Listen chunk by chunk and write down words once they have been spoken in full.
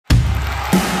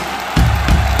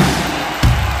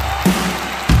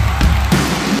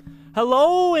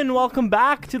Hello and welcome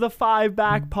back to the Five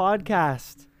Back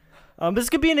Podcast. This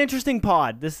could be an interesting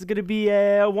pod. This is going to be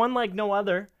one like no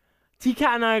other.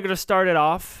 T-Cat and I are going to start it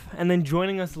off, and then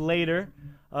joining us later,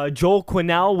 Joel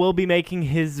Quesnel will be making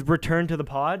his return to the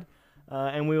pod,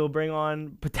 and we will bring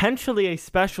on potentially a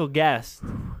special guest.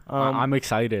 I'm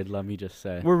excited, let me just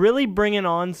say. We're really bringing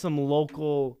on some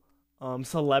local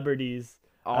celebrities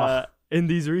in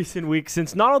these recent weeks,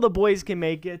 since not all the boys can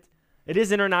make it. It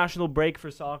is international break for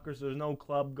soccer, so there's no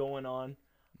club going on.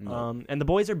 No. And the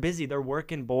boys are busy. They're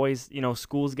working, boys. You know,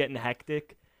 school's getting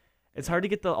hectic. It's hard to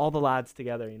get all the lads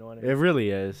together, you know what I mean? It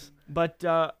really is. But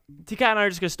T-Cat and I are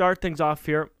just going to start things off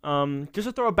here. Just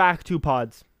to throw back 2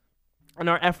 pods. On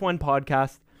our F1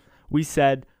 podcast, we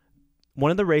said one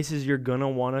of the races you're going to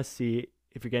want to see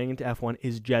if you're getting into F1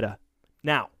 is Jeddah.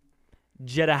 Now,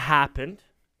 Jeddah happened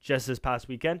just this past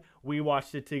weekend. We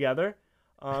watched it together.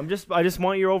 I just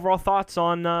want your overall thoughts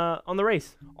on the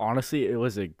race. Honestly, it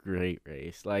was a great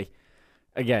race. Like,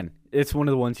 again, it's one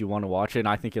of the ones you want to watch, and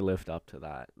I think it lived up to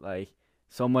that. Like,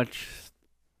 so much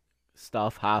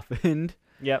stuff happened.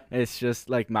 Yep. It's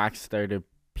just like Max started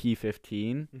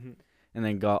P15 and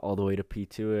then got all the way to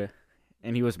P2,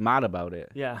 and he was mad about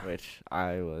it. Yeah. Which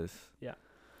I was. Yeah.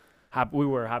 Happy. We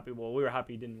were happy. Well, we were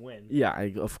happy he didn't win. Yeah,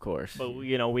 of course. But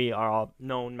you know, we are all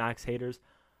known Max haters.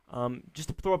 Just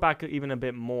to throw it back even a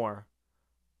bit more,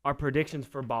 our predictions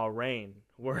for Bahrain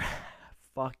were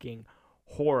fucking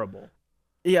horrible.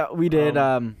 Yeah, we did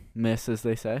miss, as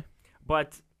they say.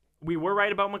 But we were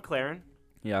right about McLaren.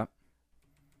 Yeah.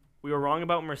 We were wrong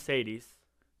about Mercedes.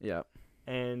 Yeah.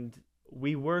 And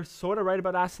we were sort of right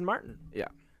about Aston Martin. Yeah.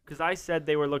 Because I said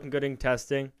they were looking good in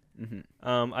testing.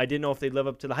 I didn't know if they'd live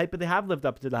up to the hype, but they have lived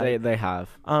up to the hype. They have.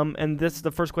 And this is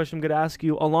the first question I'm going to ask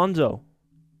you. Alonso,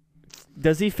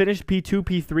 does he finish P2,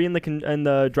 P3 in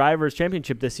the Drivers'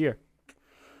 Championship this year?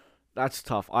 That's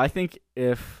tough. I think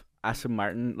if Aston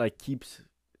Martin keeps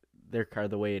their car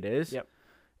the way it is,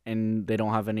 and they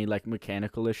don't have any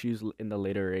mechanical issues in the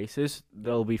later races,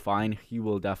 they'll be fine. He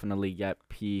will definitely get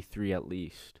P3 at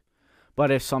least.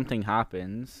 But if something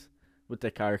happens with the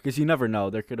car, because you never know,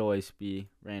 there could always be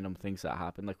random things that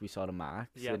happen, like we saw to Max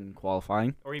in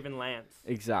qualifying, or even Lance.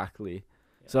 Exactly.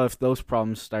 So if those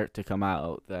problems start to come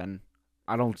out, then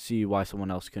I don't see why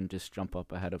someone else couldn't just jump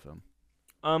up ahead of him.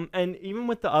 And even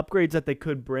with the upgrades that they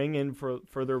could bring in for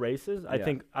further races, I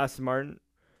think Aston Martin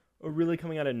are really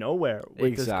coming out of nowhere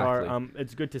with this car.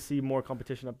 It's good to see more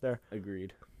competition up there.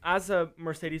 Agreed. As a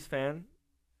Mercedes fan,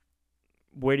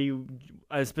 where do you,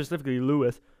 specifically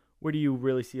Lewis, where do you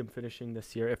really see him finishing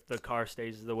this year if the car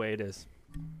stays the way it is?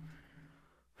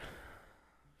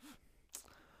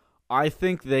 I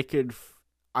think they could.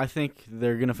 I think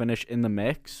they're going to finish in the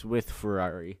mix with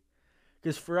Ferrari.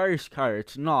 Because Ferrari's car,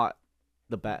 it's not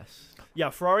the best. Yeah,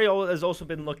 Ferrari has also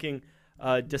been looking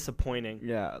disappointing.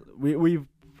 Yeah,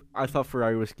 I thought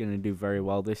Ferrari was going to do very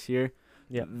well this year.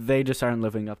 Yeah. They just aren't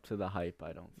living up to the hype,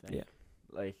 I don't think.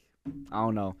 Yeah. I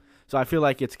don't know. So I feel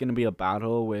like it's going to be a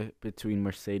battle between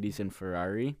Mercedes and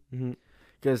Ferrari.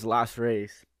 Because last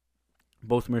race,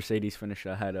 both Mercedes finished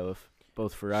ahead of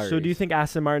both Ferraris. So do you think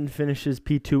Aston Martin finishes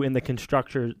P2 in the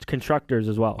constructors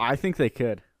as well? I think they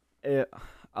could.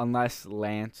 Unless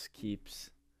Lance keeps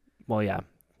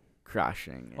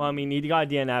crashing. Well, I mean, he got a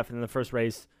DNF in the first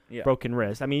race, broken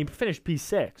wrist. I mean, he finished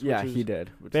P6. Yeah, he did.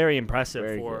 Very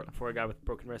impressive for a guy with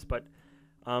broken wrist. But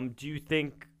do you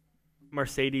think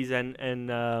Mercedes and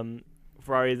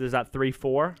Ferrari, is that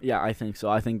 3-4? Yeah, I think so.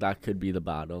 I think that could be the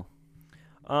battle.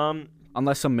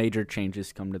 Unless some major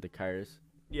changes come to the cars.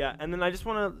 Yeah, and then I just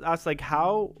want to ask,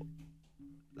 how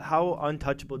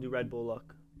untouchable do Red Bull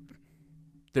look?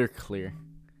 They're clear.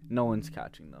 No one's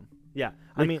catching them. Yeah,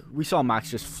 I mean, we saw Max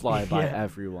just fly by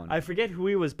everyone. I forget who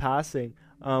he was passing,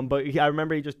 but I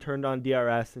remember he just turned on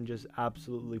DRS and just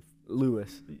absolutely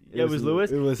Lewis. It was Lewis.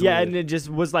 It was Lewis. And it just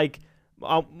was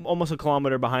almost a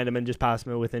kilometer behind him and just passed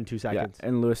him within 2 seconds. Yeah,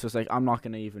 and Lewis was like, I'm not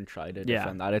gonna even try to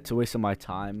defend that. It's a waste of my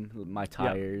time, my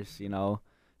tires.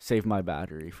 Save my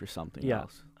battery for something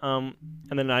else. And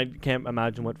then I can't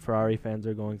imagine what Ferrari fans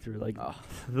are going through.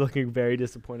 Looking very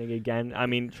disappointing again. I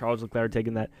mean, Charles Leclerc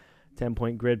taking that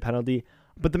 10-point grid penalty.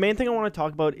 But the main thing I want to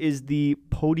talk about is the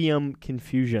podium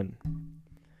confusion.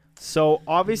 So,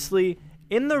 obviously,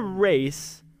 in the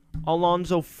race,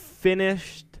 Alonso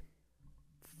finished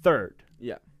 3rd.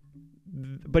 Yeah.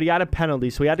 But he had a penalty,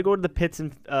 so he had to go to the pits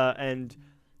and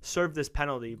serve this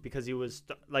penalty because he was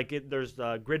there's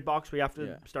a grid box where you have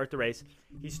to start the race.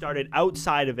 He started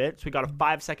outside of it, so he got a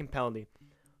 5-second penalty.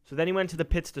 So then he went to the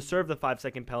pits to serve the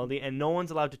 5-second penalty, and no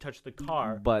one's allowed to touch the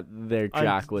car. But their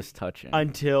jack was touching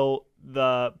until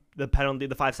the penalty,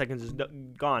 the 5 seconds is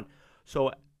gone.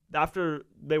 So after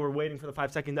they were waiting for the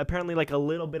 5 seconds, apparently like a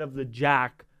little bit of the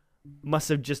jack must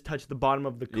have just touched the bottom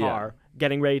of the car,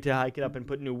 getting ready to hike it up and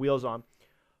put new wheels on.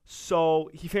 So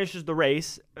he finishes the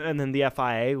race, and then the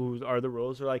FIA, who are the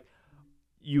rules, are like,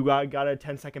 you got a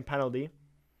 10-second penalty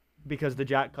because the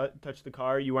jack touched the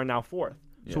car. You are now fourth.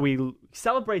 Yeah. So he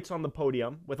celebrates on the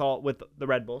podium with the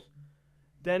Red Bulls,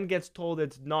 then gets told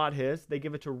it's not his. They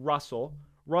give it to Russell.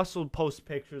 Russell posts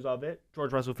pictures of it.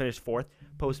 George Russell finished fourth.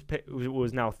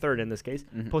 Was now third in this case.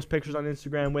 Mm-hmm. Posts pictures on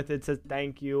Instagram with it. Says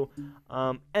thank you.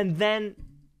 And then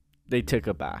they took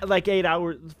it back. Like 8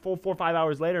 hours, 4 or 5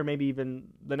 hours later, maybe even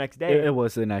the next day. It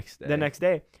was the next day. The next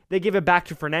day, they give it back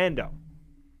to Fernando,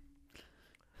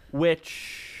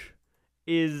 which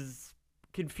is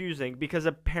confusing because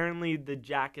apparently the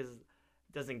jack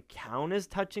doesn't count as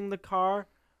touching the car.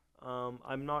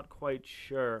 I'm not quite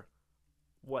sure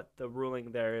what the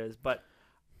ruling there is, but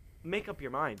make up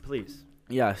your mind, please.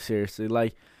 Yeah, seriously,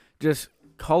 like just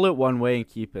call it one way and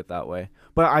keep it that way.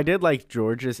 But I did like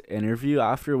George's interview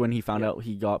after when he found out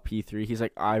he got P3. He's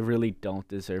like, I really don't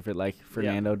deserve it. Like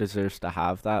Fernando deserves to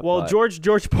have that. Well,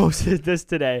 George posted this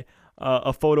today,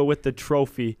 a photo with the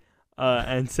trophy,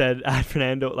 and said at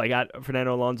Fernando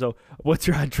Alonso, what's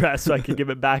your address so I can give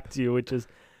it back to you, which is,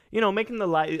 making the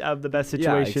light of the best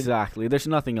situation. Yeah, exactly. There's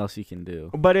nothing else you can do.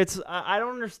 But I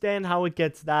don't understand how it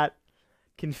gets that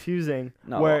confusing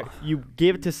where you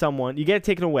give it to someone, you get it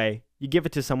taken away, you give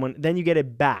it to someone, then you get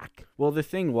it back. Well, the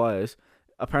thing was,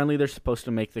 apparently they're supposed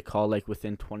to make the call like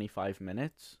within 25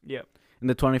 minutes. Yep. And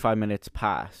the 25 minutes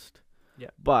passed. Yeah.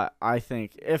 But I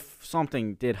think if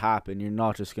something did happen, you're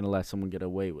not just going to let someone get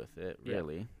away with it,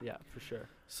 really. Yeah, for sure.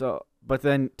 So, but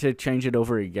then to change it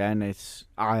over again,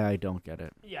 I don't get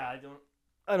it. Yeah,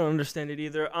 I don't understand it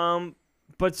either.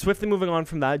 But swiftly moving on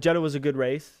from that, Jeddah was a good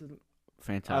race.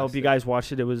 Fantastic. I hope you guys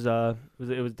watched it. It was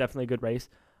definitely a good race.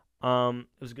 It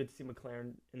was good to see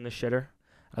McLaren in the shitter,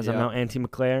 as I'm now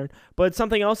anti-McLaren. But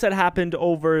something else that happened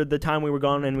over the time we were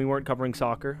gone and we weren't covering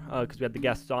soccer because we had the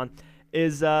guests on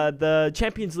is the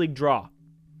Champions League draw.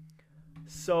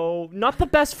 So not the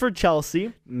best for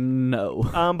Chelsea. No.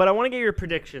 But I want to get your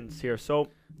predictions here. So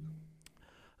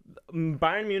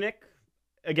Bayern Munich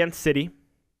against City,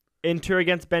 Inter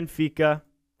against Benfica,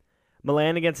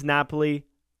 Milan against Napoli,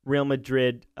 Real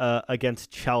Madrid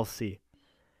against Chelsea,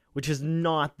 which is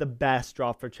not the best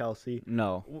draw for Chelsea.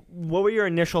 No. What were your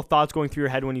initial thoughts going through your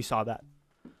head when you saw that?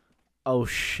 Oh,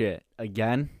 shit.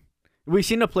 Again? We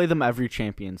seem to play them every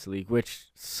Champions League, which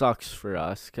sucks for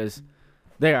us because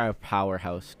they are a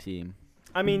powerhouse team.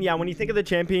 I mean, yeah, when you think of the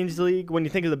Champions League, when you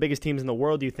think of the biggest teams in the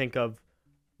world, you think of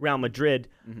Real Madrid.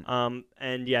 Mm-hmm.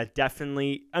 And, yeah,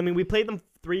 definitely. I mean, we played them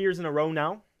 3 years in a row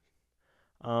now.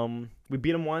 We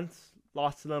beat them once,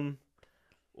 lost to them.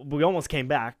 We almost came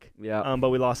back. Yeah. But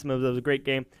we lost them. It was a great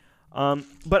game.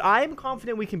 But I am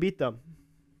confident we can beat them.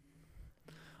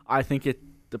 I think it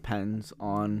depends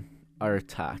on our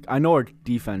attack. I know our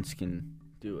defense can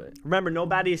do it. Remember, no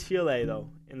Badiashile, though,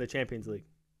 in the Champions League,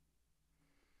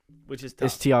 which is tough.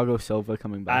 Is Thiago Silva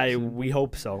coming back? We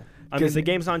hope so. I mean, the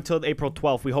game's not until April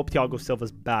 12th. We hope Thiago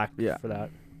Silva's back for that.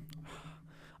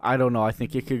 I don't know. I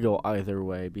think it could go either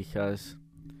way because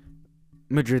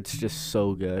Madrid's just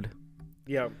so good.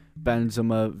 Yeah.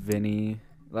 Benzema, Vinny,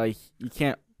 like you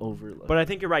can't overlook. But I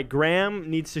think you're right. Graham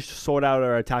needs to sort out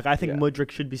our attack. I think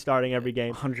Mudryk should be starting every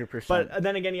game. 100%. But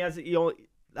then again, he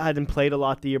hadn't played a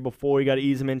lot the year before. You got to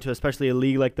ease him into, especially a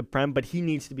league like the Prem. But he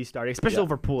needs to be starting, especially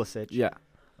over Pulisic. Yeah.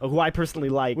 Who I personally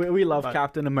like. We love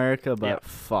Captain America, but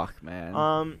fuck, man.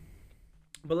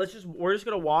 But we're just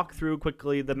gonna walk through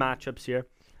quickly the matchups here,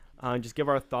 and just give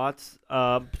our thoughts.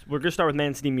 We're gonna start with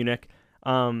Man City Munich.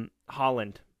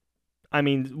 Haaland. I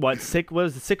mean,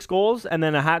 six goals and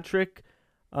then a hat trick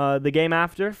the game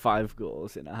after? 5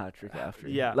 goals and a hat trick after.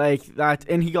 Yeah. Like that,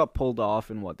 and he got pulled off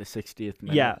in the 60th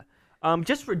minute. Yeah.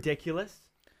 Just ridiculous.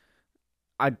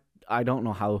 I don't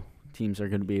know how teams are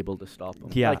going to be able to stop him.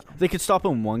 Yeah. Like, they could stop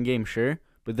him one game, sure,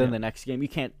 but then the next game, you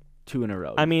can't 2 in a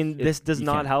row. I mean, this does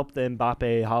not help the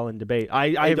Mbappe-Haaland debate.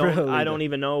 I don't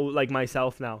even know, like,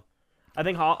 myself now. I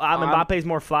think Mbappe's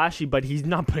more flashy, but he's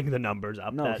not putting the numbers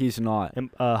up. No, he's not.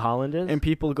 Haaland is? And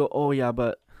people go, oh, yeah,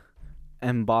 but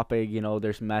Mbappe,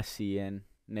 there's Messi and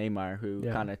Neymar who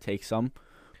kind of take some.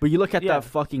 But you look at that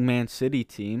fucking Man City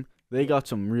team, they got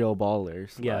some real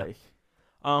ballers. Yeah.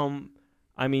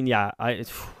 I mean,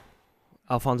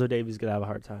 Alphonso Davies going to have a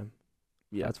hard time.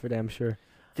 Yeah. That's for damn sure.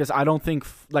 Because I don't think,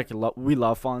 we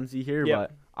love Fonzie here,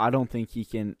 but I don't think he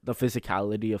can, the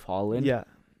physicality of Haaland. Yeah.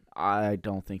 I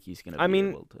don't think he's going to be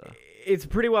able to. It's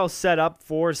pretty well set up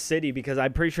for City because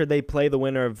I'm pretty sure they play the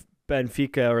winner of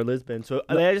Benfica or Lisbon. So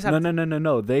they just have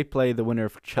no. They play the winner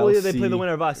of Chelsea. Oh, yeah, they play the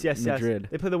winner of us. Yes, Madrid.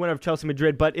 yes. They play the winner of Chelsea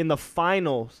Madrid. But in the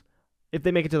finals, if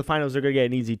they make it to the finals, they're gonna get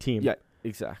an easy team. Yeah,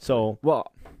 exactly. So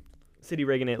City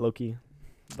Reagan it low key.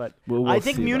 But I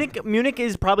think Munich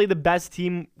is probably the best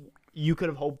team you could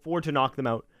have hoped for to knock them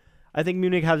out. I think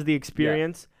Munich has the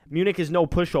experience. Yeah. Munich is no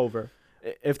pushover.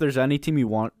 If there's any team you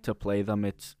want to play them,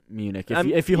 it's Munich.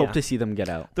 If you hope to see them get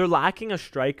out. They're lacking a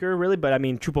striker, really, but I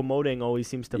mean, Choupo-Moting always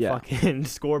seems to fucking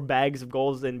score bags of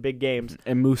goals in big games.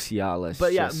 And Musiala.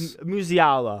 But yeah,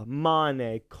 Musiala,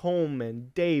 Mane,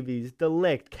 Coleman, Davies, De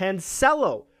Ligt,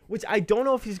 Cancelo, which I don't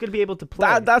know if he's going to be able to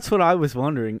play. That's what I was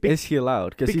wondering. Is he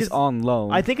allowed? Because he's on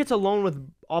loan. I think it's a loan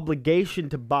with obligation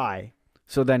to buy.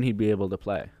 So then he'd be able to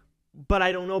play. But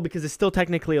I don't know because it's still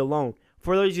technically a loan.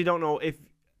 For those who don't know,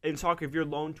 in soccer, if you're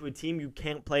loaned to a team, you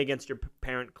can't play against your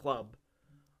parent club.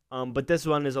 But this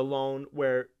one is a loan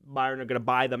where Bayern are going to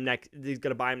buy them next. He's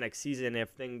going to buy them next season if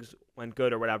things went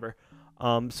good or whatever.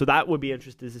 So that would be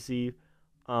interesting to see.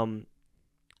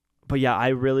 But yeah, I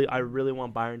really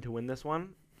want Bayern to win this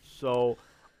one. So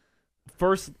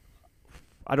first,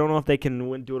 I don't know if they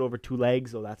can do it over 2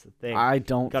 legs, though. That's the thing. I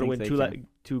don't got to think win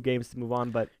two games to move on,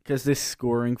 but because this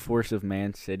scoring force of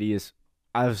Man City is,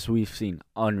 as we've seen,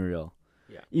 unreal.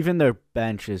 Yeah. Even their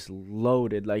bench is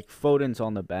loaded. Like Foden's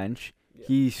on the bench. Yeah.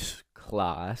 He's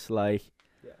class. Like,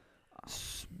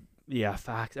 yeah,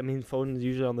 facts. I mean, Foden's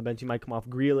usually on the bench. He might come off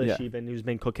Grealish even, who's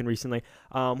been cooking recently.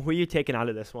 Who are you taking out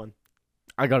of this one?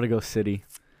 I gotta go City.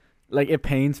 Like, it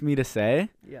pains me to say.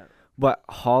 Yeah. But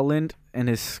Haaland and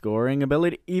his scoring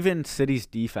ability, even City's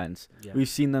defense, we've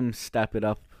seen them step it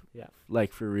up. Yeah.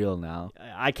 Like for real now.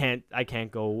 I can't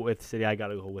go with City. I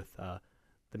gotta go with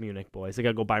the Munich boys. I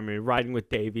gotta go Bayern Munich, riding with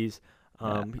Davies,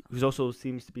 who also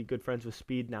seems to be good friends with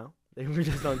Speed now. They were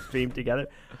just on stream together.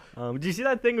 Did you see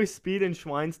that thing with Speed and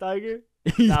Schweinsteiger?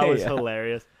 That was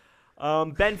hilarious.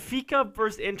 Benfica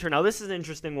versus Inter. Now this is an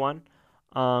interesting one.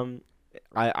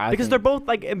 Because they're both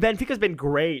like Benfica's been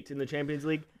great in the Champions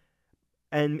League,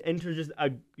 and Inter just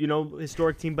a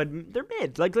historic team, but they're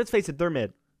mid. Like let's face it, they're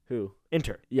mid. Who?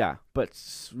 Inter. Yeah, but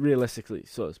realistically,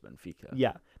 so is Benfica.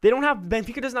 Yeah. They don't have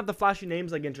Benfica doesn't have the flashy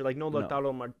names like Inter, like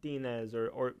Lautaro Martinez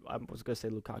or I was gonna say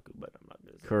Lukaku, but I'm not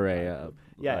gonna say Correa.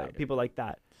 Yeah, people like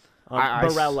that.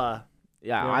 Barella.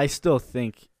 I still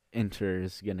think Inter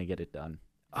is gonna get it done.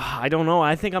 I don't know.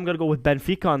 I think I'm gonna go with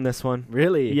Benfica on this one.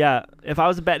 Really? Yeah. If I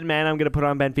was a betting man, I'm gonna put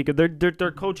on Benfica.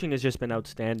 Their coaching has just been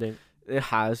outstanding. It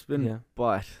has been,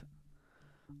 but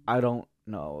I don't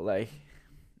know. Like,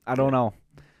 I don't know.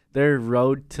 Their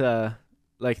road to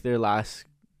their last.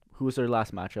 Who was their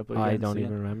last matchup against? I don't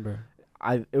even remember.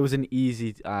 It was an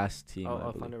easy ass team.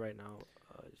 I'll find it right now.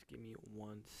 Just give me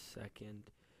 1 second.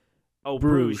 Oh,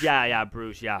 Bruges. Yeah,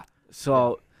 Bruges. Yeah.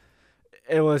 So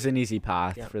it was an easy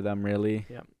path for them, really.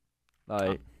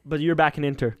 Yeah. But you're back in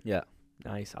Inter. Yeah.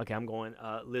 Nice. Okay, I'm going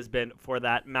Lisbon for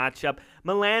that matchup.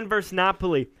 Milan versus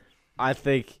Napoli. I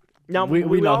think now we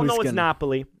all know it's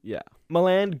Napoli. Yeah.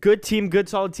 Milan, good team, good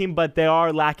solid team, but they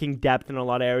are lacking depth in a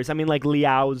lot of areas. I mean, like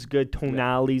Leao's good,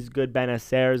 Tonali's good,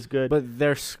 Benacer's good. But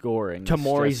they're scoring.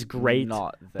 Tamori's great.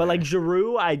 Not there. But like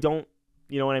Giroud, I don't.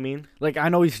 You know what I mean? Like, I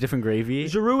know he's different gravy.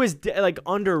 Giroud is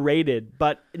underrated,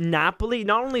 but Napoli,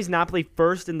 not only is Napoli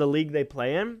first in the league they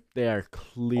play in, they are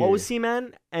clear.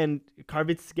 Osimhen and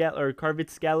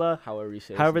Kvaratskhelia,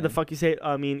 however the fuck you say it.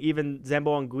 I mean, even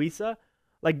Zambo Anguissa.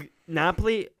 Like,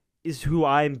 Napoli is who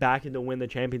I'm backing to win the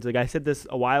Champions League. I said this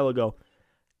a while ago.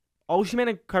 Osimhen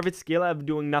and Kvaratskhelia are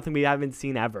doing nothing we haven't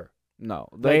seen ever. No,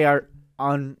 they are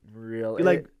unreal.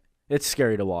 Like, it's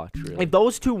scary to watch, really. If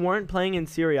those two weren't playing in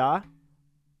Serie A,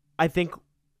 I think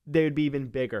they would be even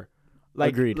bigger.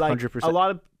 Like, agreed, 100%. A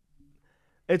lot of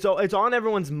it's on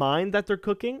everyone's mind that they're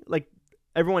cooking. Like,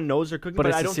 everyone knows they're cooking,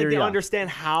 but I don't think they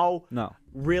understand how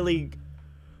really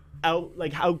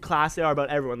how class they are about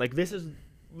everyone. Like, this is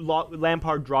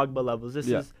Lampard, Drogba levels. This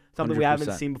is something 100%. We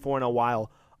haven't seen before in a while.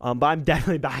 But I'm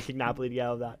definitely backing Napoli to get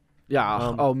out of that.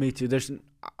 Yeah. Me too.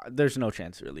 There's no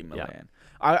chance really, Milan. Yeah.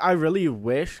 I really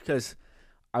wish because.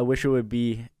 I wish it would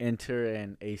be Inter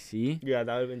and AC. Yeah,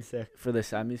 that would have been sick. For the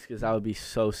semis, because that would be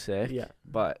so sick. Yeah.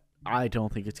 But I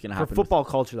don't think it's going to happen. For football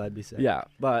culture, that'd be sick. Yeah,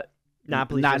 but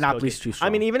Napoli's too strong. I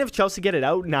mean, even if Chelsea get it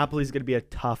out, Napoli's going to be a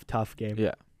tough game.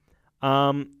 Yeah.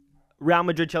 Real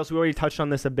Madrid, Chelsea, we already touched on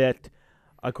this a bit.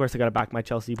 Of course, I got to back my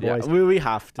Chelsea boys. Yeah, we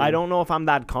have to. I don't know if I'm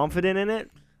that confident in it.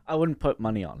 I wouldn't put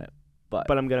money on it. But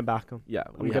I'm going to back them. Yeah,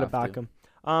 I'm going to back them.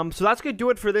 So that's going to do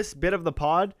it for this bit of the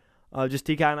pod. Just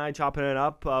TK and I chopping it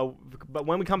up. But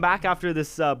when we come back after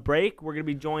this break, we're going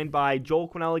to be joined by Joel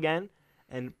Quesnel again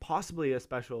and possibly a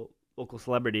special local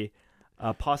celebrity,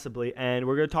 possibly. And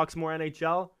we're going to talk some more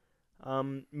NHL.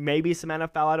 Maybe some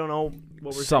NFL. I don't know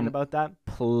what we're saying about that.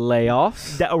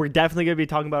 Playoffs. We're definitely going to be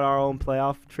talking about our own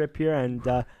playoff trip here,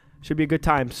 and should be a good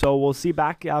time. So we'll see you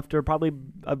back after probably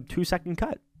a 2-second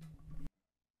cut.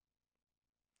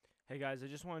 Hey guys, I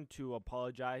just wanted to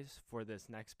apologize for this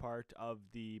next part of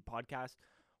the podcast.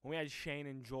 When we had Shayne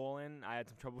and Joel in, I had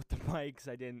some trouble with the mics.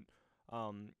 I didn't,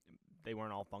 they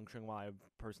weren't all functioning while I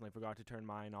personally forgot to turn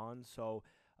mine on. So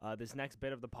this next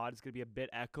bit of the pod is going to be a bit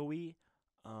echoey.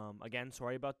 Again,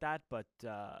 sorry about that, but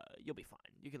you'll be fine.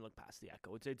 You can look past the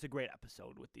echo. It's a great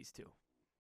episode with these two.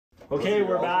 Okay,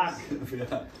 we're back.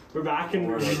 We're back, and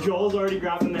Joel's already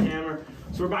grabbing the hammer.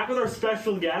 So we're back with our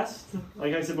special guest,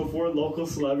 like I said before, local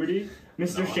celebrity,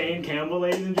 Mr. Shayne Cambell,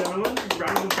 ladies and gentlemen.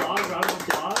 Round of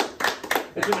applause.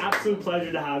 It's an absolute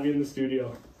pleasure to have you in the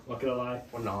studio. Not gonna lie.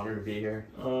 What an honor to be here.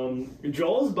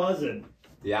 Joel's buzzing.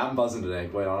 Yeah, I'm buzzing today,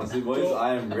 quite honestly, boys.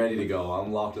 I am ready to go.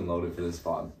 I'm locked and loaded for this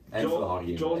pod. And for the hockey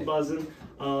game. Joel's buzzing.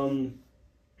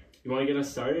 You want to get us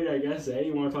started, I guess, eh?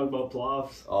 You want to talk about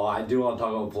playoffs? Oh, I do want to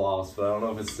talk about playoffs, but I don't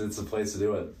know if it's the place to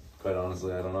do it. Quite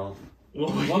honestly, I don't know.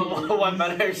 What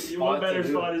better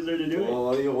spot is there to do it? Well,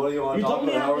 what do you want to talk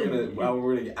about? How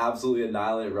we're gonna absolutely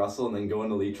annihilate Russell and then go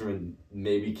into Leitrim and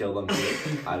maybe kill them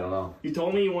too? I don't know. You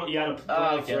told me you had a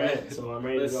playoff rant, so I'm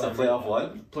ready to go. A playoff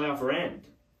what? Playoff rant.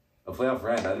 A playoff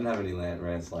rant? I didn't have any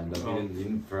rants lined up. You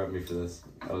didn't prep me for this.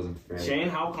 I wasn't prepared. Shayne,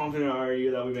 how confident are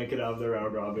you that we make it out of the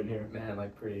round robin here? Man,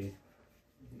 like pretty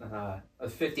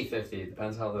 50-50.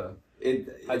 Depends how the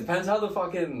it depends how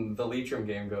the Leitrim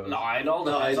game goes. No, it all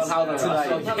depends on how the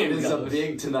tonight. It is a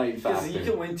big tonight factor. Because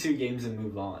you can win 2 games and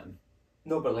move on.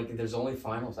 No, but like there's only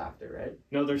finals after, right?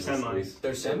 No, there's semis.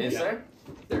 There's semis. Is there?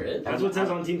 There is. That's what it says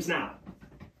on Team Snap.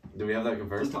 Do we have that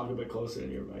confirmed? Just talk a bit closer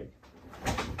in your mic.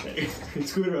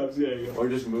 Scooter ups, yeah, you go. Or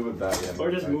just move it back. Yeah,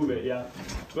 or just move it, yeah.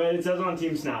 But it says on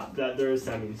Team Snap that there is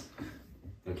semis.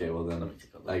 Okay, well then,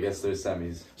 I guess there's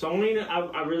semis. So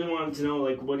I really wanted to know,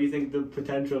 like, what do you think the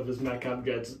potential of this Metcalf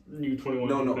Jets U21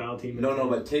 juvenile team is? No,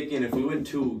 but if we win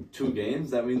two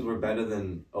games, that means we're better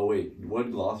than. Oh wait, what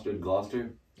did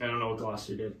Gloucester? I don't know what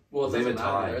Gloucester did. Well, it doesn't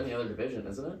matter. They're in the other division,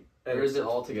 isn't it? Or is it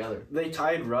all together? They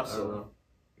tied Russell.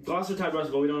 Gloucester tied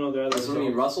Russell, but we don't know their other. That's what I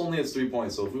mean. Russell only has 3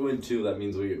 points, so if we win 2, that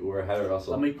means we're ahead of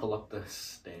Russell. Let me pull up the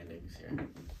standings here.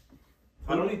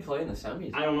 Who do we play in the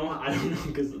semis? I don't know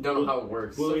because don't know how it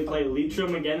works. Will we play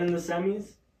Leitrim again in the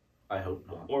semis? I hope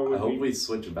not. Or I hope we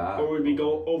switch back. Or would we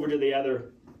go over to the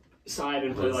other side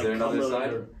and play like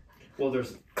Cumberland? Well,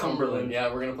 there's Cumberland.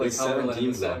 Yeah, we're gonna play Cumberland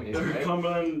in the semis. Right?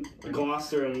 Cumberland,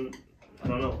 Gloucester, and I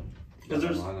don't know because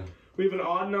we have an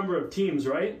odd number of teams,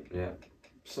 right? Yeah.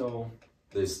 So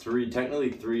there's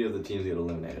technically three of the teams get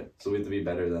eliminated, so we have to be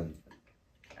better than.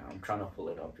 I'm trying to pull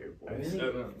it up here, boys.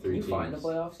 Can you find the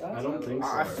playoff stats? I don't think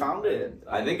so. I found it.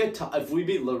 I think if we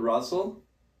beat Russell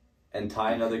and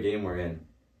tie another game, we're in.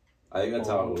 I think that's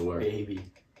how it would work. Baby.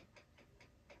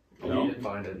 No? You did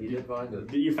find it. You found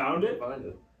it? Find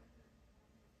it.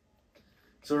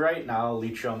 So right now,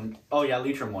 Leitrim. Oh yeah,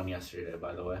 Leitrim won yesterday.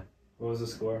 By the way. What was the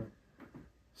score?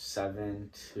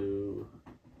 7-2.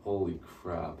 Holy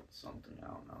crap! Something I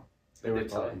don't know. They were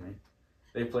telling me.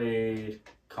 They played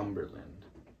Cumberland.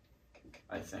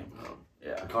 I think.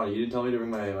 Yeah. Connor, you didn't tell me to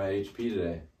bring my HP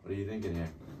today. What are you thinking here?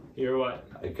 You're what?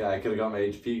 I could have got my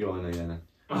HP going again.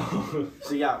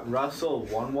 So yeah, Russell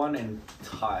won one and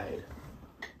tied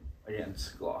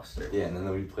against Gloucester. Yeah, and then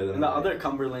we played them. And the other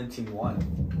Cumberland team won.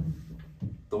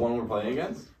 The one we're playing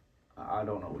against? I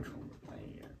don't know which one we're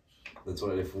playing against. That's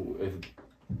what if.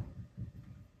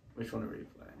 Which one are we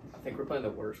playing? I think we're playing the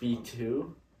worst.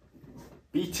 B2.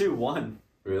 B2 won.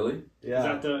 Really?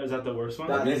 Yeah. Is that the worst one?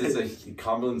 That means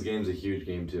Cumberland's game's a huge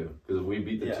game too, because if we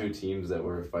beat the 2 teams that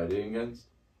we're fighting against,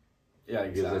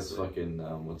 it gives us fucking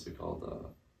what's it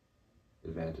called,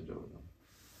 advantage over them.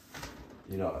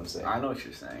 You know what I'm saying? I know what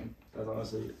you're saying. That's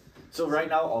honestly. So right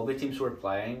now, all the teams we're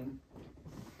playing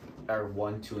are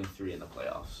 1, 2, and 3 in the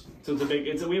playoffs. So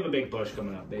we have a big push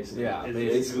coming up, basically. Yeah.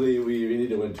 Basically, we need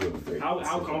to win 2 of 3.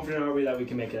 How confident are we that we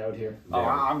can make it out here? Oh,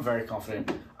 I'm very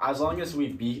confident. As long as we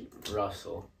beat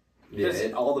Russell. Yeah,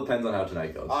 it all depends on how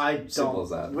tonight goes. Simple as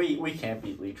that. We can't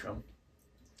beat Leitrim.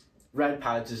 Red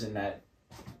Pads is in net.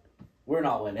 We're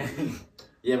not winning.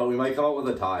 Yeah, but we might come up with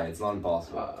a tie. It's not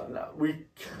impossible. No, we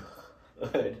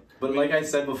could. But like I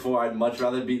said before, I'd much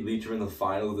rather beat Leitrim in the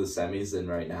final of the semis than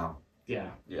right now.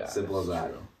 Yeah. Simple as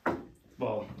that. True.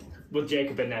 Well, with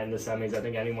Jacob and net in the semis, I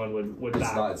think anyone would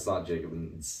back. It's not Jacob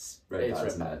and it's Red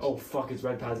Pads match. Oh fuck, it's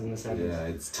Red Pads in the semis. Yeah,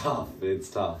 it's tough.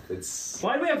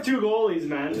 Why do we have 2 goalies,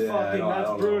 man? Yeah,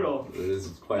 that's brutal. It is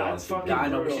quite honestly. Yeah, I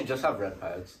know. We should just have Red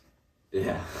Pads.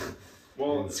 Yeah.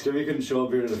 Well, Scrivy couldn't show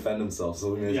up here to defend himself,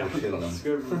 so we may as well shit on him.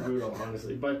 Scrivy was brutal,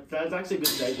 honestly. But that's actually a good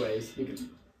segue.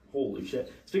 Holy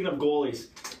shit. Speaking of goalies,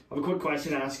 I have a quick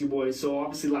question to ask you boys. So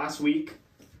obviously last week,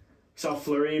 saw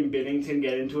Fleury and Binnington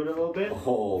get into it a little bit.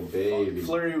 Oh, baby.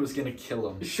 Fleury was gonna kill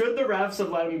him. Should the refs have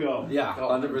let him go? Yeah,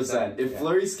 100%. If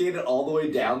Fleury skated all the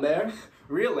way down there...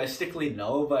 Realistically,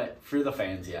 no, but for the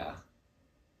fans, yeah.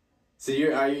 So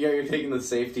you're taking the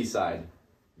safety side.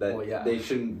 That they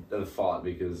shouldn't have fought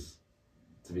because...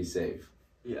 to be safe.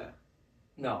 Yeah.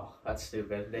 No, that's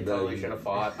stupid. They totally should have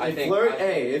fought.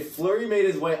 If Fleury made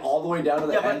his way all the way down to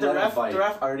the end, but the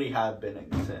ref already had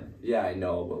Binnington. Yeah, I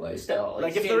know, but like still,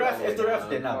 like if the ref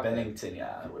didn't have Binnington,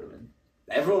 yeah, it would have been.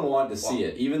 Everyone wanted to see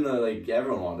it, even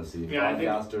everyone wanted to see it. Yeah,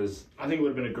 Podcasters. I think it would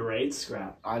have been a great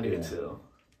scrap. I do too.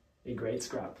 A great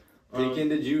scrap. Bacon,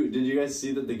 did you guys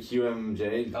see that the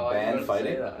QMJ banned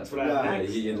fighting? That's what I had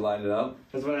next. He lined it up.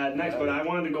 That's what I had next, but I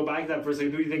wanted to go back to that for a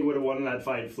second. Who do you think would have won in that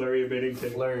fight, Fleury or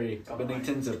Binnington? Fleury.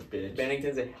 Binnington's a bitch.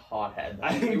 Binnington's a hothead.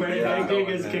 I think Binnington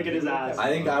is kicking his ass. I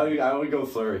think I would go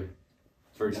Fleury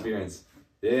for experience.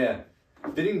 Yeah.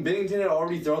 Binnington had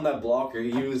already thrown that blocker.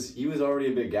 He was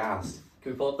already a bit gassed.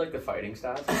 Can we pull up like the fighting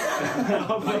stats?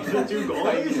 About the two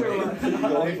goalies or what?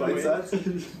 Goalie fight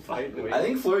stats? Fight weight. I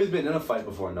think Fleury's been in a fight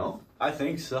before, no? I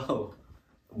think so.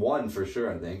 One for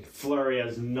sure, I think. Fleury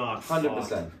has not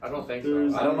 100%. I don't think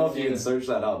so. I don't know if you can search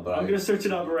that up, but I'm gonna search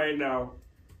it up right now.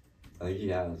 I think he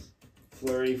has.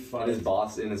 Fleury fight.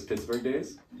 In his Pittsburgh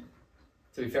days?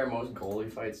 To be fair, most goalie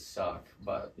fights suck,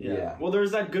 but Yeah. Well, there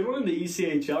was that good one in the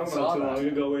ECHL not too Saw long that.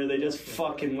 ago where they just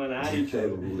fucking went at each They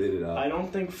other. lit it up. I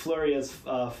don't think Fleury has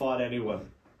fought anyone.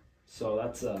 So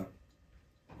that's Oh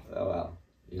wow.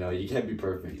 You know, you can't be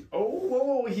perfect. Oh,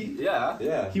 whoa, he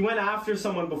Yeah. he went after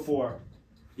someone before.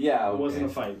 Yeah, It okay.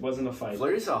 wasn't a fight.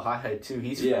 Fleury's a hothead too.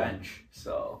 He's French,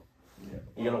 so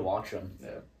you gotta watch him. yeah.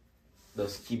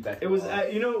 Those Quebec. It was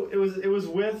it was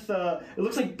with it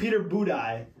looks like Peter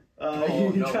Budaj. Oh,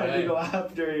 he no tried way. to go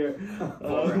after here.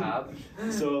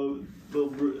 So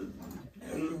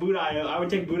Budaj, I would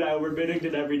take Budaj over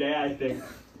Binnington every day, I think.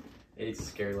 He's a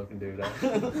scary looking dude.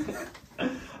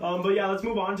 But yeah, let's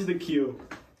move on to the Q.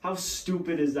 How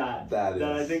stupid is that? That is.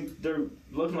 I think they're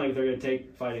looking like they're gonna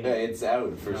take fighting. Yeah, it's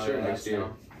out for No, sure yeah, next year.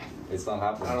 no. It's not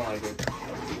happening. I don't like it.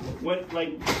 What,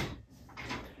 like,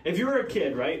 if you were a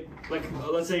kid, right? Like,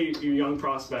 let's say you're a young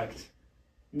prospect,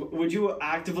 would you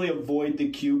actively avoid the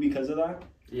Q because of that?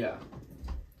 Yeah.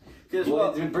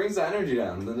 Well, it brings the energy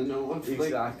down.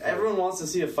 Exactly. Everyone wants to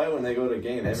see a fight when they go to a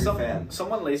game. Every fan.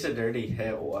 Someone lays a dirty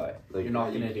hit, what? Like, You're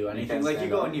not you- gonna do you anything. can't Like you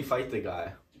stand go up. and you fight the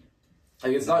guy.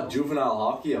 Like, it's not juvenile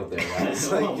hockey out there,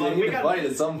 guys. Like, Well, you we need to got- fight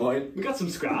at some point. We got some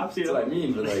scraps, you That's know. what I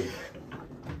mean, but like...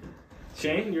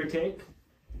 Shayne, your take?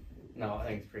 No, I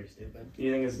think it's pretty stupid.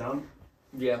 You think it's dumb?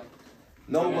 Yeah.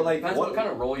 No, but like... Depends what kind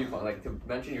of role you play. Like, to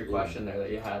mention your Yeah. question there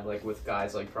that you had, like, with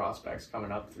guys like prospects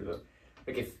coming up through the...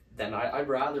 Like, if... Then I'd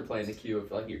rather play in the queue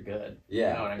if, like, you're good.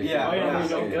 Yeah. You know what I mean? Yeah, Oh, yeah, yeah, you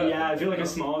don't- good. yeah, I feel like a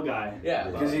small guy. Yeah,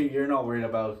 Yeah. Because you're not worried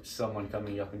about someone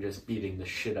coming up and just beating the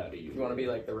shit out of you. if you want to be,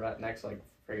 like, the next, like,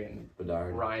 friggin'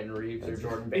 Bedard. Ryan Reeves or That's-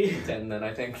 Jordan Binnington, then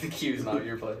I think the queue's not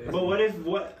your place. But what if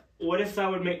that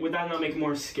would that not make it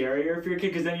more scarier if you're a kid?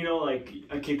 Because then, you know, like,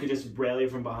 a kid could just rally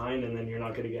from behind and then they're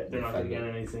not gonna get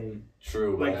anything.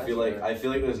 True, but Like, I feel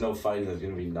like there's no fighting. There's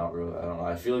gonna be not real. I don't know.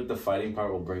 I feel like the fighting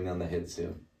part will bring down the hits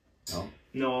too. No.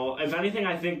 No, if anything,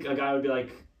 I think a guy would be like,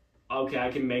 okay, I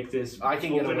can make this I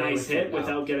can get open away ice with hit it now.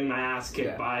 without getting my ass kicked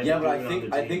Yeah. by. Yeah, the but dude I on think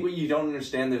the I team. think what you don't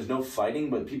understand. There's no fighting,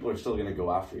 but people are still gonna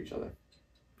go after each other.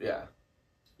 Yeah.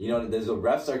 You know, there's the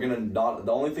refs are gonna not.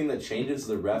 The only thing that changes is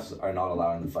the refs are not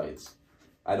allowing the fights.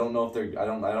 I don't know if they're. I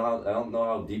don't know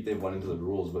how deep they've went into the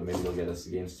rules, but maybe they'll get us a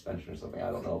game suspension or something.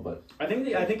 I don't know, but I think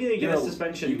they you get a know,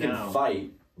 suspension you can now.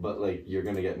 fight, but like you're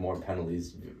gonna get more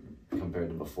penalties compared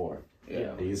to before.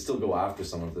 Yeah. You can still go after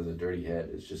someone if there's a dirty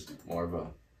hit. It's just more of a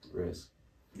risk.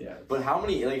 Yeah. But how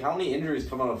many injuries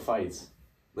come out of fights,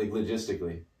 like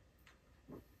logistically?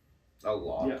 A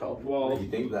lot. Yeah. Well, You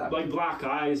think that? like black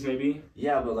eyes, maybe.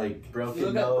 Yeah, but like You Broken look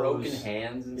at nose. broken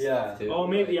hands and Yeah. stuff, too. Oh,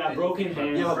 maybe, yeah, and broken you-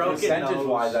 hands. yeah, but broken percentage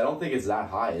wise, nose. I don't think it's that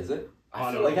high, is it?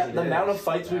 I feel Like it the amount is. of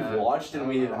fights we've watched and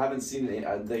we haven't seen it.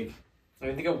 Like I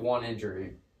can think of one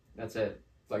injury. That's it.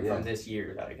 Like, Yeah. from this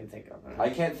year that I can think of. I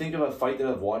can't think of a fight that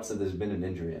I've watched that there's been an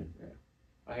injury in.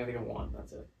 I can think of one.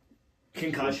 That's it.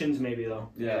 Concussions, maybe though.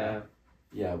 Yeah.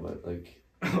 Yeah, but like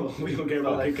We don't care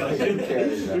about Like, concussions.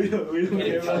 cares, man. we don't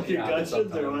care about Yeah, concussions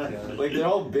or sometimes, what? yeah. like they're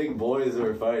all big boys who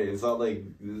are fighting. It's not like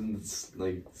it's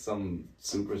like some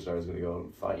superstar is gonna go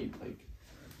and fight. Like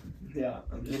Yeah,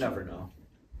 You never know.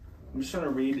 I'm just trying to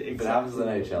read exactly. if it happens in the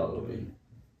NHL, it'll be.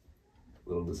 a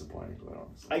little disappointing, quite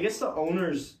honestly. I guess the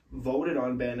owners voted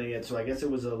on banning it, so I guess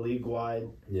it was a league-wide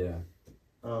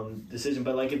decision.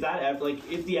 But like if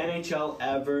the NHL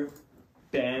ever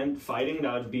banned fighting,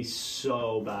 that would be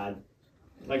so bad.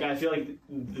 Like I feel like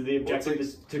the objective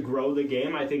is to grow the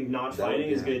game. I think not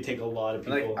fighting is going to take a lot of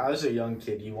people. Like as a young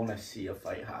kid, you want to see a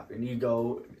fight happen. You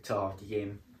go to a hockey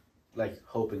game, like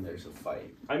hoping there's a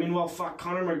fight. I mean, well, fuck,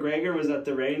 Conor McGregor was at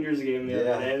the Rangers game the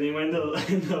other day, and he went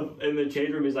in the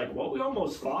change room. He's like, "Well, we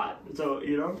almost fought." So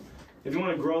you know, if you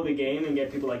want to grow the game and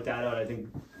get people like that out, I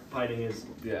think fighting is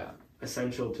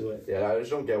essential to it. Yeah, I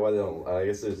just don't get why they don't. I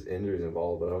guess there's injuries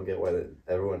involved, but I don't get why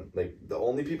everyone like the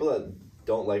only people that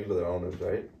don't like it are their owners,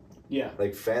 right? Yeah.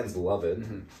 Like fans love it.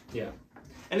 Mm-hmm. Yeah.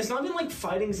 And it's not even like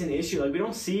fighting's an issue. Like we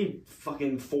don't see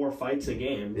fucking 4 fights a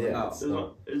game. Yeah.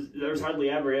 There's hardly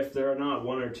ever, if there are not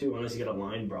 1 or 2, unless you get a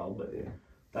line brawl. But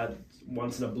that's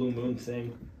once in a blue moon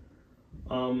thing.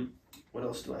 What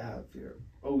else do I have here?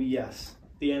 Oh yes,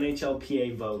 the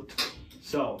NHLPA vote.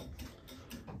 So,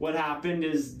 what happened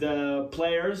is the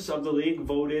players of the league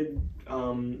voted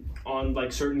on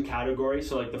like certain categories.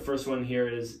 So like the first one here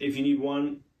is if you need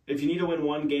to win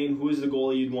one game, who is the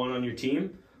goalie you'd want on your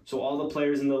team? So all the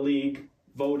players in the league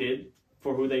voted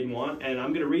for who they'd want, and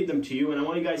I'm gonna read them to you, and I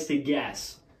want you guys to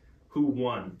guess who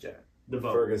won the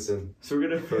vote. Ferguson. So we're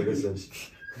gonna Ferguson.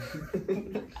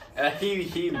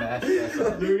 He messed us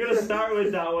up. We're gonna start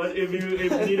with that one. If you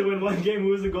need to win one game,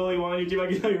 who's the goalie you want on your team? I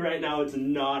can tell you right now, it's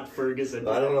not Ferguson.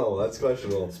 I don't know. That's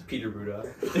questionable. It's Peter Buda.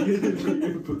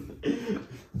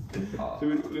 So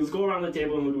let's go around the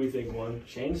table and who do we think won?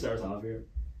 Shayne starts off here.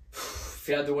 If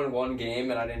you had to win one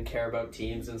game and I didn't care about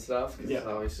teams and stuff,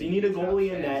 obviously you need a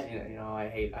goalie in net. You know, I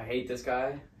hate this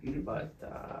guy, but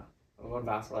I'm going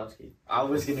Vasilevsky. I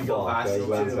was gonna go Vasil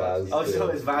too. Oh, so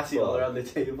is Vasil on the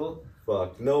table?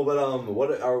 Fuck no, but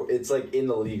it's like in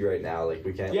the league right now. Like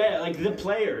we can't. Yeah, like the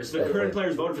players, the current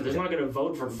players voted for. They're not gonna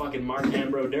vote for fucking Mark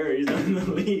Ambrose. He's not in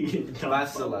the league.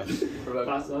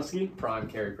 Vasilevsky. Prime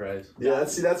Carey Price. Yeah,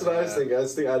 that's what I was thinking.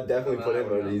 I'd definitely put him,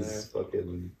 but he's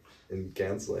fucking in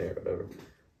canceling or whatever.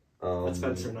 That's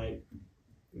Spencer Knight.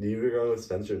 You were going with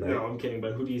Spencer Knight? No, I'm kidding,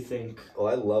 but who do you think? Oh,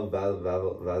 I love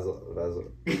Vasil.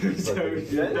 Sorry,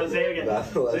 no, say it again.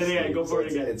 Say it again. Go for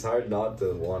it again. It's hard not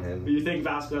to want him. Do you think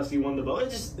Vasilevsky won the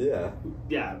vote? Yeah.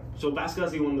 So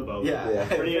Vasilevsky won the vote. Yeah.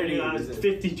 Pretty honest,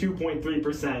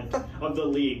 52.3% of the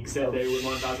league said they would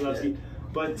want Vasilevsky.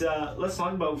 But let's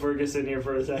talk about Ferguson here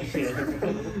for a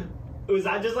second. Was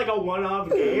that just like a one-off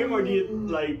game, or do you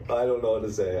like? I don't know what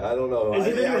to say. I don't know. Is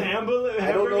he the new Hamburger?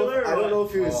 I don't know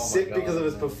if he was sick because of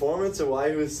his performance or why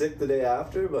he was sick the day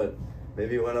after, but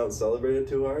maybe he went out and celebrated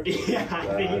too hard. Yeah, I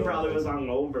think he probably was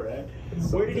hungover. Eh?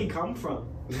 Where did he come from?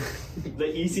 The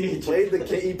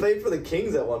ECHL. He played for the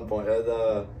Kings at one point.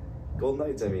 The Golden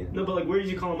Knights, I mean. No, but like, where did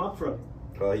you call him up from?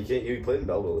 He played in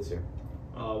Belleville this year.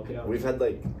 Oh, okay. We've had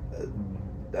like.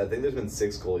 I think there's been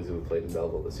 6 goalies who have played in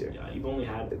Belleville this year. Yeah, you've only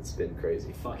had. It's been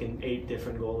crazy. Fucking 8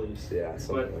 different goalies. Yeah,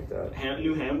 something like that.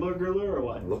 New Hamburger or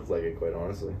what? It looked like it, quite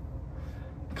honestly.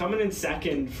 Coming in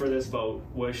second for this vote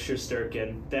was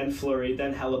Shesterkin, then Fleury,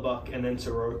 then Hellebuck, and then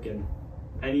Sorokin.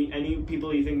 Any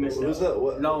people you think missed out? Who's that?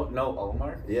 What? No,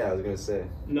 Omar. Yeah, I was gonna say.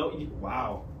 No,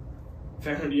 wow.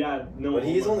 Fair, yeah, no. But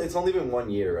it's only been 1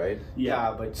 year, right?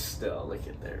 Yeah, but still, look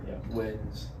at their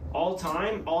wins. All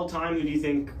time, who do you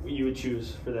think you would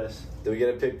choose for this? Do we get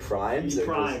to pick prime?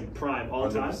 Prime,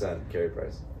 all time? 100% Carey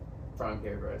Price. Prime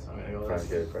Carey Price. I'm gonna go Prime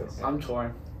Carey Price. I'm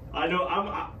torn. I know.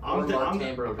 I'm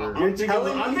thinking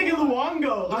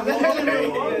Luongo. I'm thinking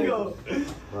Luongo.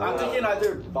 I'm thinking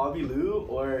either Bobby Lou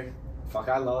or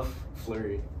I love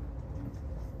Fleury.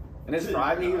 In his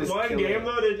prime, he was one game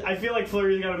though. I feel like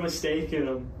Fleury's got a mistake in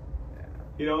him.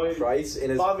 You know, Price in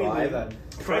his prime.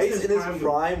 Price in his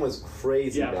prime was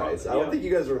crazy, guys. I don't think you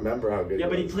guys remember how good. Yeah,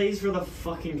 but he plays for the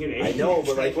fucking Canadiens. I know,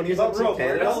 but like when he was on Team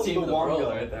Canada,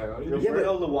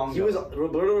 Luongo. He was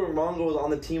Roberto Luongo was on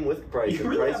the team with Price. You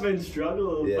really have been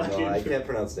struggling. Yeah, no, I can't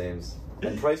pronounce names.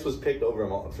 And Price was picked over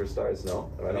him for stars. No,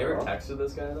 have you ever texted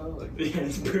this guy though? Like, yeah,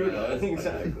 it's brutal. Yeah,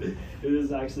 exactly. It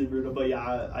is actually brutal, but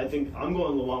yeah, I think I'm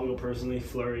going Luongo personally,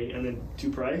 Fleury, and then 2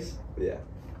 Price. Yeah.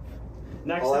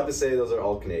 Next all I have to say, those are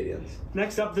all Canadians.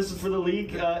 Next up, this is for the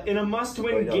league. In a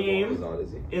must-win game,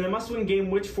 in a must-win game,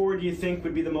 which forward do you think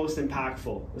would be the most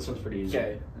impactful? This one's pretty easy.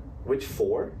 Okay. Which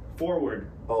 4?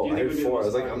 Forward. Oh, I heard 4. I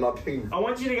was like, I'm not picking. I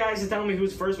want you guys to tell me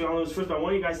who's first. We all know who's first, but I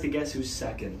want you guys to guess who's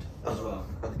second as well.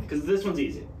 Because this one's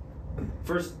easy.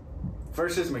 First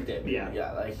is McDavid.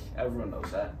 Yeah, like everyone knows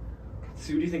that.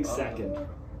 So who do you think second?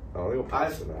 I'll go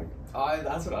Pasternak.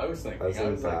 That's what I was thinking. I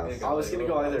was gonna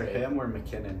go either him or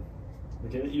McKinnon.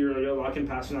 McKinnon, you're locking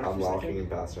Pasternak. I'm locking in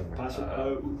Pasternak.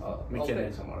 I'll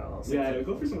pick someone else. Yeah,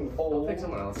 go for someone. I'll pick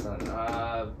someone else then.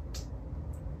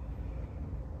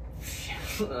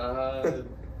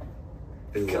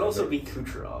 It could also be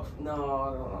Kucherov.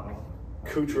 No.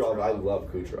 Kucherov, I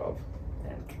love Kucherov.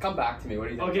 Come back to me. What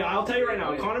do you think? Okay, I'll tell you right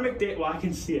now. Connor McDavid. Well, I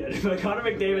can see it. But Connor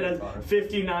McDavid has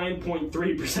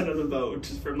 59.3% of the vote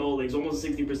from the whole league, almost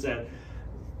 60%.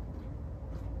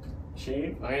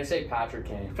 Shayne? I'm gonna say Patrick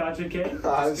Kane. Patrick Kane?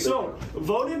 So,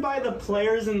 voted by the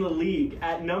players in the league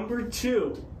at number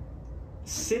 2,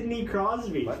 Sidney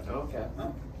Crosby. What? Okay.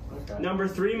 Oh. Okay. Number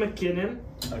 3, McKinnon.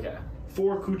 Okay.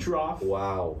 4, Kucherov.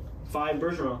 Wow. 5,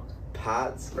 Bergeron.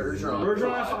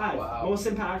 Bergeron at 5. Wow. Most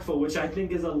impactful, which I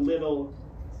think is a little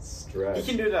stretch. He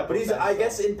can do that, but he's. I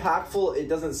guess impactful. It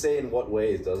doesn't say in what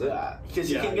ways, does it? Yeah, because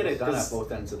you can get it done at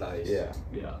both ends of the ice. Yeah.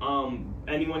 Yeah.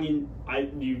 Anyone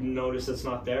you notice that's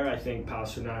not there? I think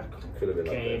Pasternak Could have been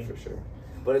Kane. up there for sure.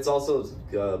 But it's also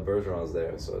Bergeron's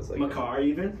there, so it's like Makar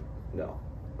even. No.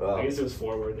 I guess it was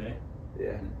forward, eh?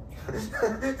 Yeah.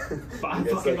 I'll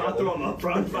throw him up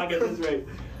front. Fuck it, this rate.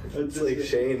 It's like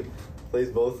Shayne plays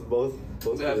both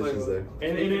positions there.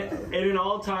 And in an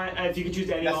all-time, if you could choose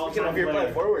any all-time You're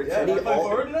playing player, forward. Yeah, Yeah,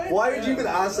 forward today? Why did you even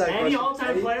ask that question? any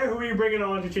all-time player, who are you bringing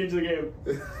on to change the game?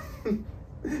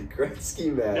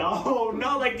 Gretzky, man.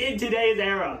 No, like in today's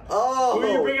era. Oh. Who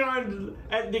are you bringing on?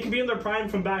 They could be in their prime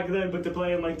from back then, but they're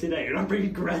playing like today. You're not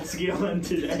bringing Gretzky on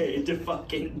today to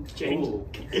fucking change.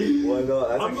 Well, no,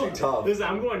 that's actually tough. Listen,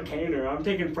 I'm going Kaner. I'm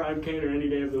taking prime Kaner any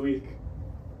day of the week.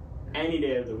 Any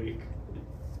day of the week.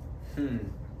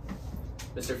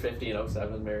 Mr. 50 and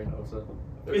 07, Barry Nosa.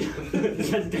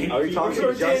 Are we talking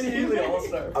Or just? Danny Healy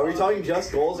All-Star. Are we talking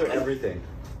just goals or everything?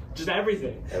 Just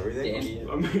everything. Everything. Danny.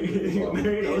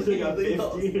 Marion also got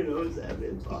 15 and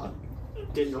 07. Fuck.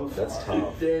 Didn't know that. That's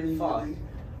tough. Danny. Fuck.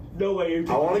 No way you're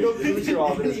I want to go taking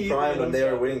Kucherov in his Danny prime Healy, when they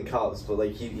were I'm winning cups, but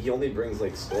like he only brings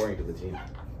like scoring to the team.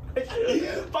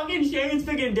 Fucking Shayne's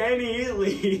picking Danny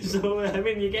Heatley, so I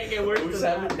mean you can't get worse than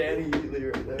 07 that. Danny Healy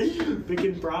right there.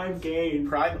 Picking prime Kane.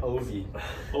 Prime Ovi.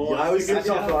 Oh, Yeah, I was thinking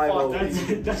that's prime fuck,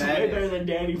 Ovi. That's way better than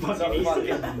Danny fucking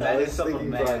Heatley. I was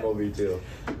thinking prime Ovi too.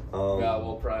 Yeah,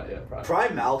 well, prime.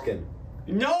 Prime Malkin.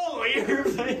 No, you're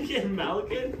picking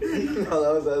Malkin?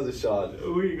 No, that was a shot.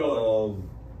 Who are you going?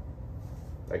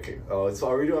 So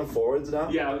are we doing forwards now?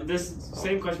 Yeah, this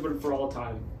same question, but for all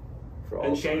time. For all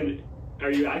And time. Shayne, are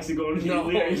you actually going to No,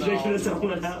 Heatley or are you no, thinking of no,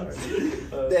 someone sorry.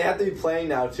 else? They have to be playing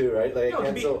now too, right? Like No, it I could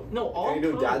can't be- so. no, all Can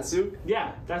you do time. Datsuk?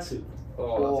 Yeah, that's it.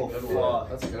 Oh, that's a good one.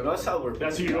 That's a good one. That's how we're.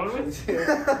 That's who you're going with?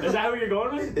 Is that who you're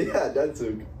going with? Yeah,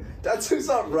 Datsuk. Datsuk's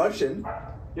not Russian.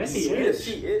 Yes, he Swedish, is.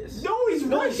 he is. No, he's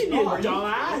Russian, you not.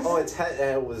 dumbass. Oh, it's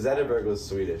Zetterberg was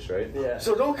Swedish, right? Yeah.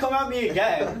 So don't come at me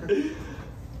again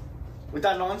with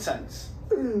that nonsense.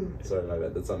 Sorry, my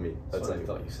bad. That's on me. That's That's what on I me.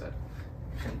 thought you said.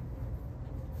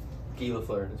 Guy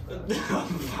Lafleur in his prime. Oh,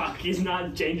 fuck, he's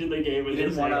not changing the game in He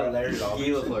his didn't want to era. Larry Guy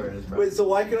Robinson. Lafleur in his prime. Wait, so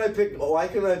why can I pick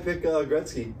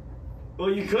Gretzky? Well,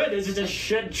 you could. It's just a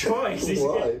shit choice.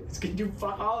 Why? He's gonna do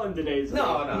fuck all in today's No.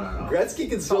 Gretzky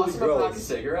can still Toss be him a pack of gross.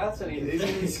 cigarettes and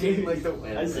he's skating like the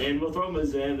wind. A Zin. We'll throw him a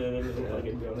Zin and then he'll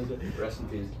fucking go into it. Rest in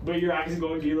peace. But you're actually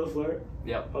going Guy Lafleur?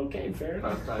 Yep. Okay, fair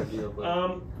enough. Prime Guy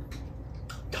Lafleur.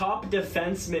 Top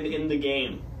defenseman in the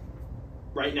game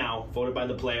right now, voted by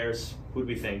the players. Who do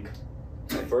we think?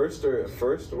 First or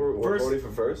First. voting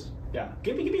for first? Yeah,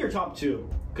 give me your top 2,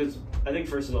 because I think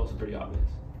first is also pretty obvious.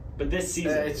 But this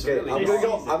season, It's Okay, really I'm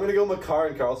gonna go Makar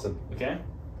and Carlson. okay?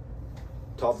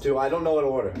 Top 2. I don't know in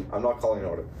order. I'm not calling in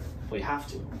order. Well, you have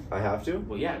to. I have to.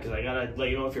 Well, yeah, because I gotta let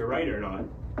you know if you're right or not.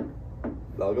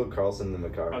 I'll go Carlson and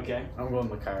Makar. Okay. I'm going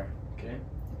Makar. Okay.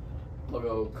 I'll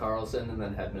go Carlson and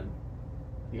then Hedman.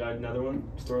 You got another one?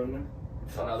 Just throw it in there.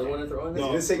 Another one to throw in He's there?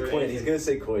 gonna say for Quinn. anything. He's gonna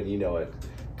say Quinn. You know it.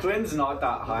 Quinn's not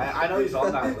that high. I know he's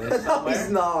on that list No, somewhere. he's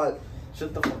not.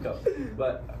 Shut the fuck up.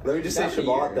 But Let me just say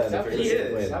Shabbat then. If you're he gonna say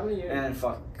is. Quinn. How many years? and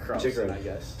fuck Carlson, Chikrin. I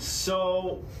guess.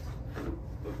 So,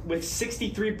 with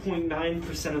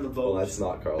 63.9% of the vote, Well, that's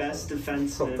not Carlson. best I'll tell you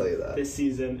defenseman that. this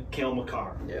season, Cale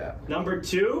Makar. Yeah. Number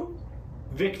 2,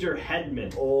 Victor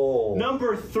Hedman. Oh.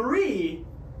 Number 3,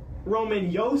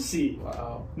 Roman Josi.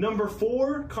 Wow. Number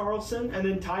 4, Carlson, and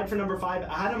then tied for number 5,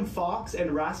 Adam Fox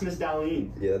and Rasmus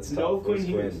Dahlin. Yeah, that's tough. No Where's Quinn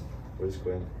Hughes. Where's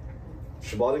Quinn?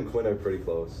 Shabbat and Quinn are pretty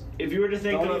close. If you were to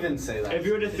think Don't of, even say that. if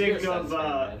you were to If think you're a of, Sens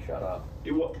fan, man, shut up.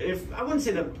 if I wouldn't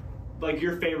say the, like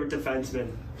your favorite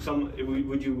defenseman,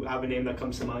 would you have a name that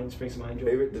comes to mind, springs to mind? Joe?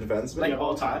 Favorite defenseman? Like Yeah,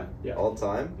 all time? Yeah. All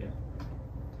time? Yeah.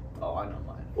 Oh, I know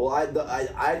mine. Well, I'm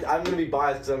gonna be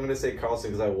biased because I'm gonna say Carlson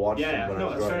because I watched Yeah, him when no, I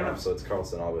was that's growing fair up, enough. so it's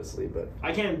Carlson obviously, but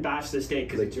I can't bash this take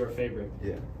because Like- it's your favorite.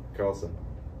 yeah, Carlson.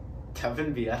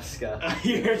 Kevin Biesca.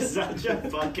 You're such a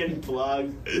fucking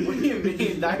plug. What do you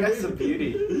mean? That guy's a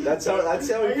beauty. That's how he plays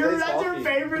That's your hockey.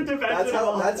 favorite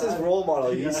defenseman. That's his role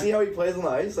model. You see how he plays on the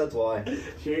ice? That's why.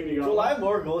 Shayne, you got Well, one? I have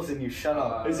more goals than you. Shut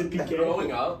up. Is it PK?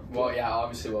 Growing up, well, yeah,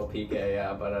 obviously, PK,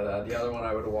 yeah, but the other one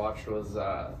I would have watched was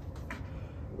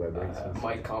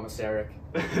Mike Komisarek.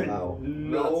 Wow.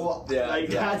 No, Yeah, like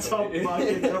that's a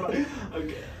exactly. fucking.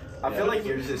 Okay. I feel like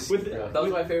you're just That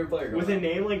was my favorite player. With a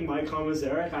name like Mike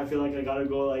Komisarek, I feel like I gotta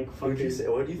go like fucking. What do you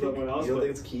think? someone else, You don't but-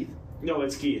 think it's Keith? No,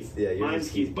 it's Keith. Yeah, yours mine's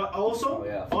is Keith. But also, Oh,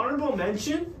 yeah. honorable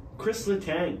mention, Chris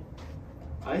Letang.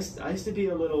 I used to be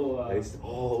a little. I used to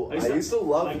like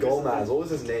love Chris Gomez. Letang. What was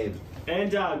his name?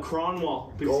 And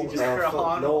Cronwall. Because he just.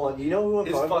 No, you know who I'm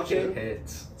his talking about? fucking Shane?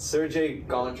 hits. Sergey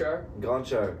Gonchar.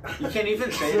 Gonchar. You can't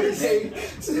even say his name.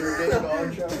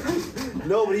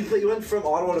 No, but he went from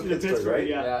Ottawa to Pittsburgh, right?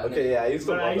 Yeah. Yeah. Okay, yeah, I used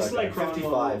to But love I used to that like guy. Cronwall.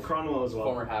 55. Cronwall as well.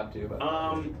 Former Hab too, but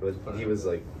But he was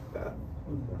like that.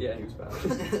 yeah, he was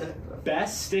bad.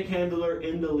 Best stick handler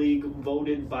in the league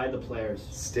voted by the players.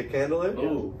 Stick handler?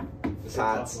 Ooh. It's a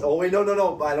tough Pats. one. Oh wait, no. I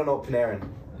don't know. Panarin.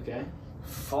 Okay.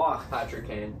 Fuck. Patrick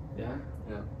Kane. Yeah.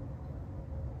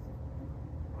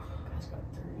 Guy's got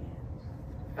 30.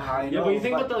 I know, Yeah, but you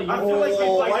think about the. I feel like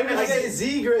Oh, like why did I say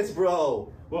say Zegras,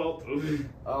 bro? Well,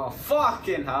 Oh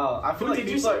fucking hell! I feel who like did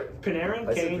you people say? are. Panarin?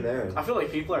 I said Kane? Panarin. I feel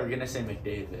like people are gonna say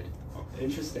McDavid.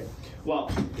 Interesting. Well,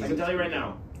 I can tell you right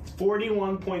now,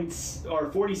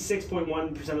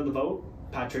 46.1% of the vote.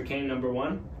 Patrick Kane, number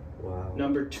 1. Wow.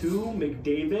 Number 2,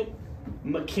 McDavid,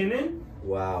 McKinnon,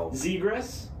 Wow.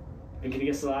 Zegras, and can you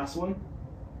guess the last one?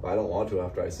 I don't want to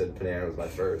after I said Panarin was my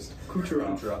first.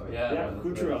 Kucherov. Kucherov. Yeah. Yeah, that's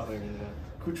Kucherov. what I was thinking, yeah.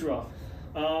 Kucherov.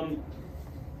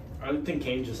 I think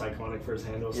Kane's just iconic for his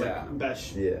handles. Yeah. Like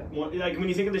best. Yeah. Like when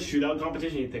you think of the shootout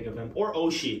competition, you think of him or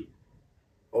Oshie.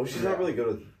 Oh, she's not really good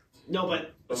with. No,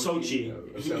 but Sochi.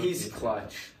 He's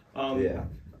clutch. Yeah,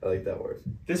 I like that word.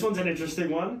 This one's an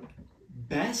interesting one.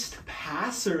 Best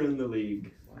passer in the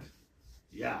league.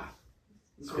 Yeah.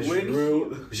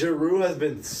 Giroux has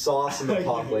been saucing the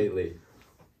puck lately.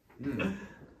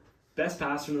 Best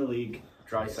passer in the league.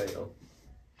 Draisaitl.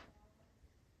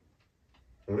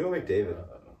 I'm gonna go McDavid.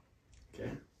 Okay.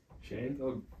 Shayne?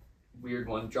 Oh, weird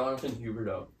one. Jonathan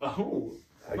Huberdeau. Oh.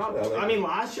 Actually, I mean,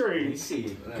 last year he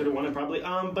see. could have won it probably.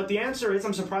 But the answer is,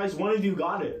 I'm surprised one of you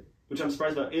got it, which I'm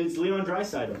surprised about. It's Leon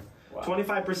Draisaitl. Wow.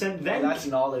 25%. Then That's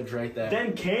knowledge right there.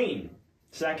 Then Kane.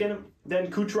 Second.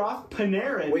 Then Kucherov.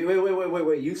 Panarin.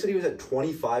 Wait. You said he was at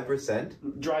 25%?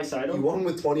 Draisaitl. He won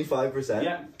with 25%?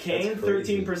 Yeah. Kane, That's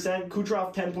crazy. 13%.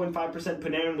 Kucherov, 10.5%.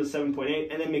 Panarin was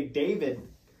 7.8%. And then McDavid in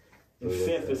Oh, yeah,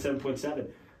 fifth with 7.7%.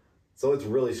 So it's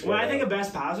really strong. When I think of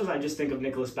best passers, I just think of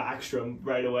Nicholas Backstrom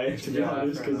right away, to be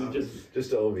honest, fair because enough. it's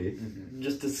just Ovi.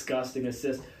 just disgusting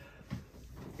assist.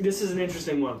 This is an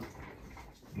interesting one.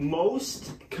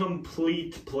 Most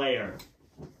complete player.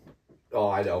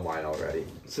 Oh, I know mine already.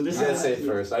 So this I'm gonna is say it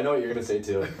first. I know what you're gonna say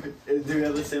too. Do we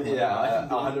have the same one? Yeah,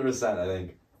 100%. I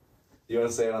think. You want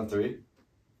to say it on 3?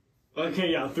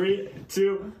 Okay, yeah. 3,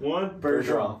 2, 1.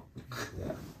 Bergeron.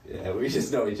 Yeah, we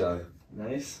just know each other.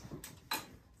 Nice.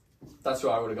 That's who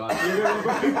I would have gone.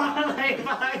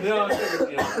 No,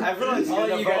 everyone's All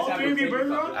gonna you guys vote. have Three to think Bergeron?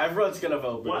 about it. Everyone's gonna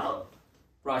vote. Well,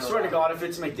 I swear to God, if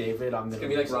it's McDavid, I'm It's gonna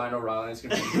be like Ryan O'Reilly. It's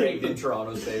gonna be rigged in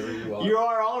Toronto's favor. you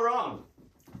are all wrong.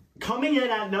 Coming in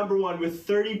at number 1 with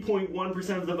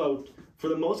 30.1% of the vote for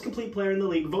the most complete player in the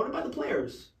league, voted by the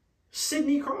players,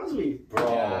 Sidney Crosby.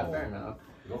 Bro. Yeah, fair enough.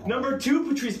 Number 2,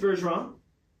 Patrice Bergeron.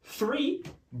 3,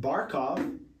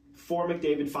 Barkov. 4,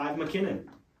 McDavid. 5, McKinnon.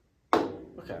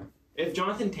 Okay. If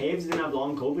Jonathan Taves didn't have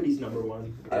long COVID, he's number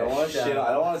 1. I don't want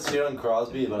to shit on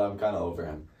Crosby, but I'm kind of over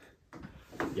him.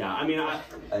 Yeah, I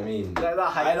mean, The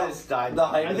hype has died. The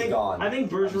hype I is think gone. I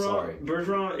think I'm sorry.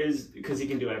 Bergeron is because he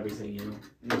can do everything, you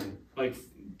know, like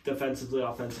defensively,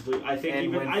 offensively. I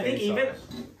think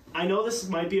I know this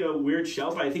might be a weird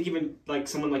shout, but I think even like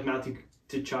someone like Matthew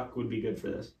Tkachuk would be good for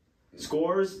this.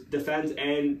 Scores, defends,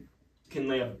 and can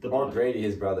lay up the ball. Or Brady,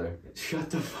 his brother. Shut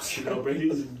the fuck up.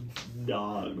 Brady's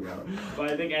dog, bro.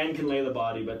 But I think Ann can lay the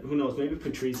body, but who knows? Maybe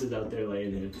Patrice is out there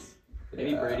laying hits.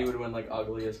 Maybe Brady would win like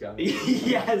ugliest guy.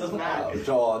 Yes, Matt.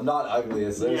 Joel, not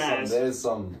ugliest. There's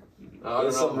some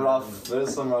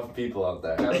rough people out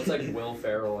there. Guy looks like Will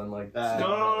Ferrell and like.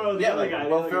 No, the other guy.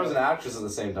 Will Ferrell's an actress at the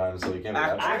same time, so you can't be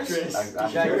Actress.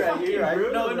 Yeah, you're right. You're right.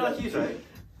 Rude. No, he's right.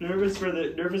 Nervous for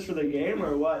the game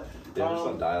or what? Yeah, just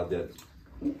not dialed yet.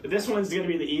 This one's gonna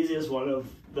be the easiest one of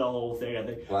the whole thing, I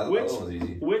think. Well, that one was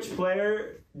easy. Which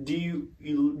player do you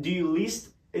least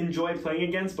enjoy playing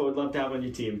against, but would love to have on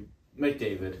your team?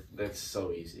 McDavid. That's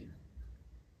so easy.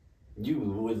 You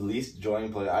would least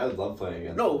join play. I would love playing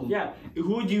against. No. him. Yeah.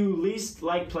 Who would you least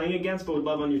like playing against, but would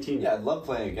love on your team? Yeah, I'd love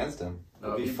playing against him.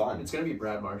 It'd be fun. It's gonna be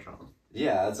Brad Marchand.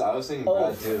 Yeah, I was thinking Oh,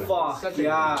 Brad too. fuck. Such a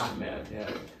Yeah. good man. Yeah.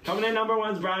 Coming in number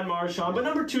 1's Brad Marchand, but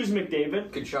number 2's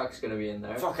McDavid. Kachuk's gonna be in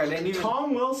there. Fuck, I didn't even...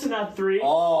 Tom Wilson at 3.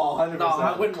 Oh, 100%. No,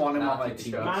 I wouldn't want him on my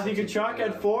Matthew team. Tkachuk. Matthew Kachuk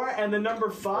at 4, and then number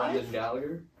 5. Brendan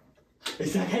Gallagher.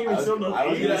 Is that guy even still in the league? I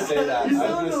was gonna say that. He's I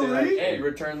still in was the gonna say league? that. Hey,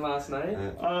 returned last night.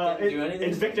 Didn't do anything.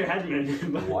 It's Victor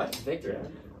Hedman. but What? Victor.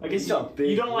 I guess He's a big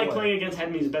you don't like boy. playing against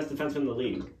Hedman. He's the best defenseman in the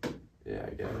league. Yeah, I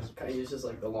guess. Guy uses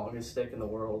like the longest stick in the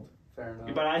world. Fair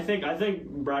enough. But I think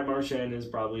Brad Marchand is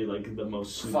probably like the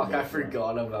most. Fuck, I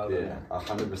forgot about him. Yeah,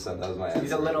 100%. That was my answer.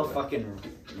 He's a little right fucking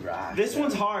rat. This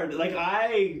one's hard.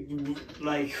 I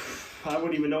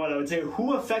wouldn't even know what I would say.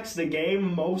 Who affects the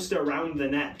game most around the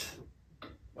net?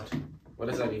 What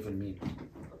does that even mean?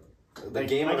 The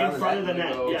game Like around in front of the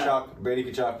net. Go Yeah. Kachuk, Brady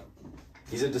Kachuk.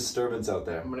 He's a disturbance out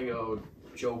there. I'm gonna go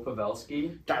Joe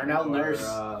Pavelski. Darnell Nurse.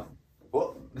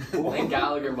 What? I think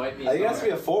Gallagher might be. I think it has to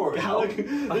be a forward. Gallagher.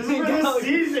 This is for Gallagher. this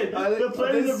season. I think The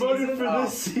players this are voted season, for oh.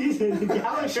 this season.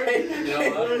 Gallagher. You know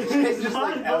what? He's just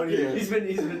like out here. He's been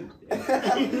he's been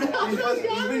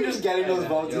just getting those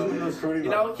votes. He's been recruiting You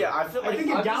them. know, yeah, I feel I like think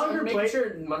if I'm Gallagher making played,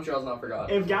 sure Montreal's not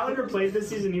forgotten. if Gallagher played this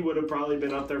season, he would have probably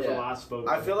been up there for Yeah. last vote.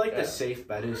 I feel like Yeah. the safe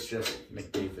bet is just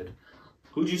McDavid.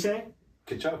 Who'd you say?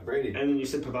 Kachuk, Brady. And then you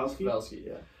said Pavelski. Pavelski,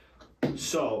 yeah.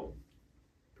 So,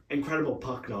 incredible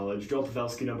puck knowledge. Joel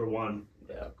Pavelski, number 1.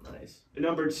 Yeah, nice.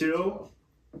 Number 2,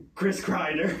 Chris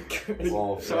Kreider.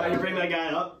 Oh, So yeah. you bring that guy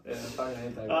up. Yeah, fine,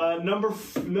 anything. Number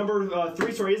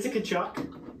 3, sorry, is it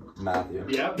Kachuk? Matthew.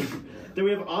 Yep. Then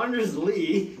we have Anders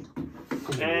Lee.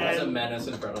 That's a And menace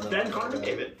in front of them. then Connor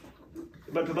McDavid.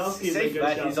 But Pavelski is a Safe good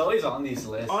bet. shot. He's always on these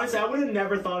lists. Honestly, I would have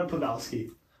never thought of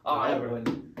Pavelski. Oh, I Never.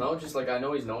 wouldn't. No, just like I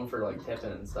know he's known for like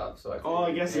tipping and stuff, so I figured, Oh,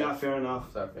 I guess, yeah, fair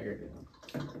enough. So I figured,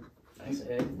 you know. Nice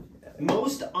hit. Yeah.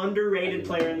 Most underrated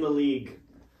player in the league.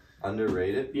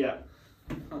 Underrated. Yeah.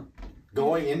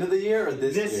 Going into the year or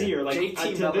this year, like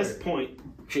JT to this Miller.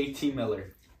 point. JT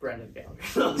Miller. Brendan Gallagher.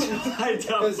 I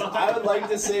don't Because I would like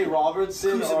to say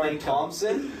Robertson or Kuzmenko.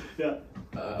 Thompson, Yeah.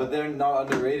 but they're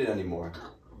not underrated anymore.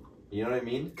 You know what I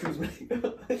mean?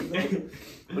 What do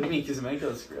you mean?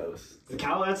 Kuzmenko's gross.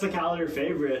 That's the Gallagher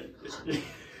favorite.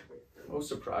 Most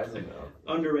surprising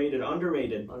though. Underrated.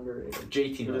 Underrated.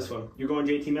 JT For Miller. this one. You're going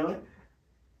JT Miller?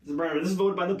 Remember, this is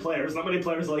voted by the players. Not many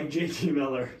players like JT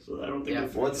Miller, so I don't think Yeah.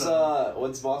 it's What's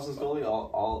Boston's goalie?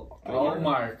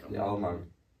 Allmark. Yeah, Allmark.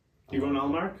 You going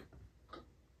Allmark?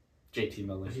 JT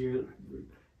Miller.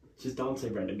 Just don't say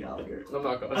Brendan Gallagher. I'm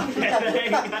not going.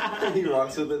 Okay. He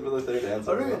rocks with it for the third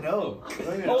answer. I don't even know.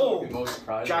 Oh, Oh, most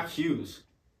surprising. Jack Hughes.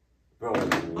 Bro, He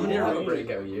didn't have a What?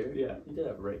 breakout year. Yeah. He did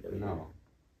have a breakout year. no.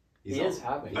 He is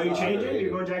having. Are you not changing? underrated.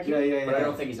 You're going Jack Yeah, Hughes? yeah, But I yeah.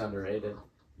 don't think he's underrated.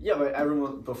 Yeah, but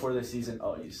everyone before the season,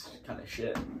 oh, he's kind of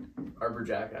shit. Arbor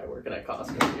Jack guy working at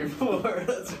Costco the year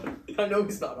before. I know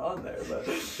he's not on there, but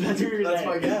That's what you're That's saying.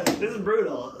 my guess. This is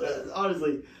brutal.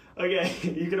 Honestly. Okay,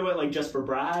 you could have went like just for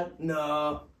Brad.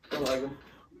 no, don't like him.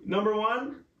 Number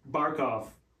 1, Barkov.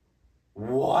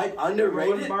 What? Roman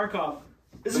Underrated? Barkov.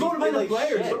 This is But he voted by the played like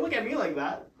players. shit. Don't look at me like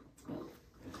that.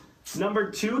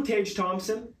 Number 2, Tage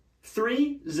Thompson.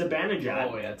 3,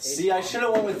 Zibanejad. Oh yeah. See, I should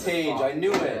have went with Tage. I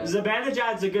knew it.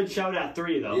 Zibanejad's a good shout at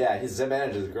 3 though. Yeah, his zip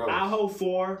manager is gross. Aho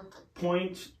 4,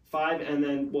 Point 5, and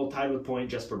then tied with Point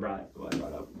just for Brad, who I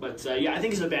brought up. But yeah, I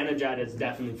think Zibanejad is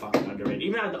definitely fucking underrated.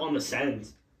 Even on the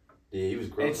Sens. Yeah, he was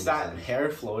gross. It's in that the sense. hair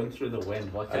flowing through the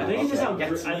wind. What I can think it's just how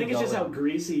Gets me I think it's just how going.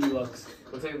 greasy he looks.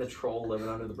 Looks like the troll living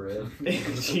under the bridge.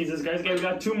 Jesus Christ! Okay, we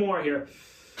got 2 more here.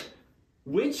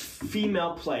 Which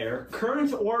female player,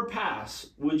 current or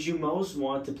past, would you most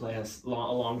want to play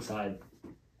alongside?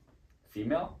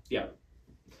 Female?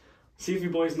 See if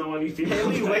you boys know any female.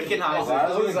 Haley players. Wickenheiser.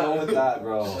 I was gonna go with that, I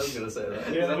bro. was gonna say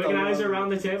that. Yeah, Is that the Wickenheiser one? around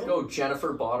the Let's table. go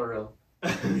Jennifer Botterill.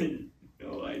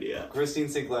 No idea. Christine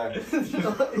Sinclair.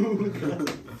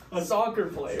 A soccer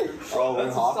player. Oh, we're in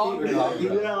That's a hockey? soccer We're in hockey?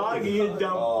 player. Yeah, hockey, you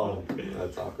dumb. Oh,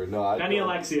 that's awkward. No, Penny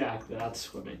Alexiak, that's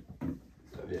swimming.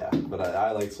 Yeah, but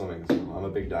I like swimming, so I'm a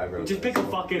big diver. Just pick a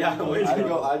fucking Yeah, athlete.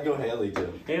 I'd go Haley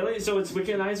too. Haley, so it's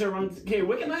Wickenheiser on. Okay,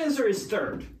 Wickenheiser is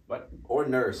 3rd. Or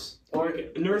Nurse. Or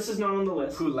Nurse is not on the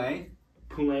list. Poulain?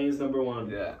 Poulain is number 1.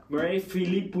 Yeah.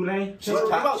 Marie-Philippe Poulain. She's, What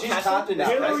about she's Kessel? captain now.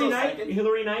 Hillary Kessel's Knight. second?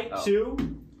 Hillary Knight Oh. 2.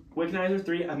 Wickenheiser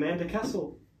 3. Amanda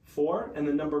Kessel 4. And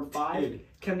then number 5, Dude.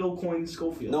 Kendall Coyne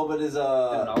Schofield. No, but is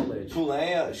The knowledge.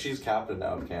 Poulain, she's captain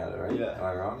now of Canada, right? Yeah. Am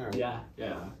I wrong? Or Yeah.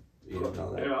 you don't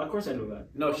know that? Yeah, of course I know that.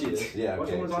 No, she is. Yeah, Watch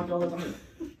okay. someone talk all the time.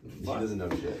 She doesn't know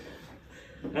shit.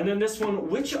 And then this one,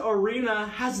 which arena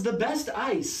has the best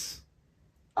ice?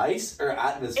 Ice or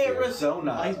atmosphere?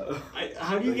 Arizona.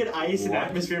 How do you get ice and What?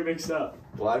 atmosphere mixed up?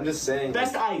 Well, I'm just saying.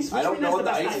 Best ice. I don't know what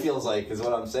the best ice feels like. Is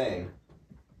what I'm saying.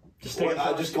 Just take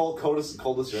I just call coldest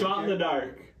drink shot in here. the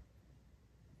dark.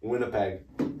 Winnipeg.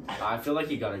 I feel like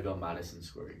you gotta go Madison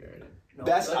Square Garden. No,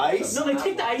 Best I feel like ice? No, they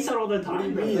take the ice out all the time. What do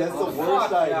you mean? That's the Oh, worst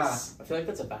fuck, ice. I feel like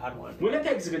that's a bad one.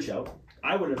 Winnipeg's a good show.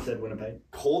 I would have said Winnipeg.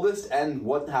 Coldest and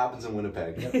what happens in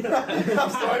Winnipeg? I'm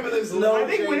sorry, but there's no. I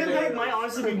think change Winnipeg there. might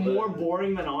honestly be more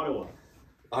boring than Ottawa.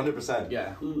 100%.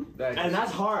 Yeah. And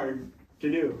that's hard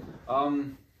to do.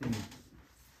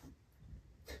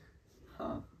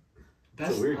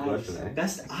 That's a weird question, eh?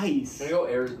 Best ice. I'm gonna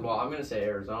go Arizona. Well, I'm gonna say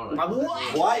Arizona.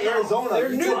 What? Why Arizona?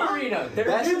 They're You new said arena. They're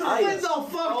best new. ice. It's a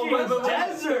fucking but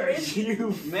desert.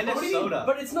 You Minnesota.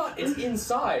 But it's not. It's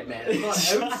inside, man.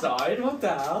 It's not outside. What the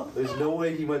hell? There's no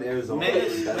way he went Arizona. I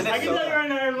can tell you right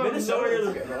now, Arizona. Minnesota is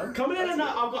Minnesota. good, huh? Coming in and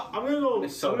I'm gonna go.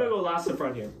 Minnesota. I'm gonna go last in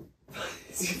front here.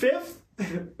 Fifth,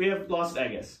 we have Las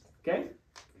Vegas. Okay.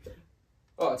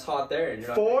 Oh, it's hot there. And you're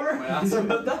not Four. making my ass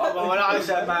about that. But when I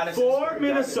said Madison Four, Square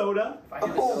Minnesota.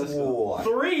 Oh,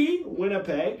 3,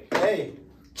 Winnipeg. hey,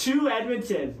 2,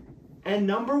 Edmonton. And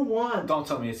number 1, Garden. Don't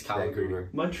tell me it's Calgary. Vancouver.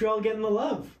 Montreal getting the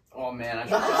love. Oh man, I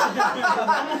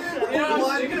should. You know,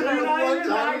 What? I'm thinking about it. What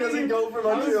time doesn't go for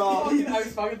Montreal?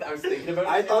 I was thinking about it.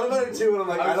 I thought about it too, and I'm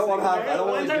like, I don't want to have. I don't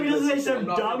One want time to he do doesn't say this. some I'm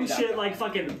not dumb gonna be that shit guy. like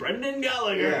fucking Brendan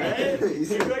Gallagher, Yeah.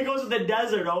 right? He goes to the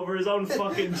desert over his own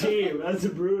fucking team. That's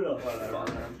brutal.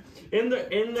 Whatever, man. In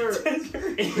their That's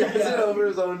it over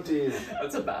his own team.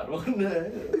 That's a bad one.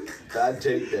 Bad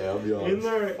take there. I'll be in honest.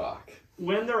 their Fuck.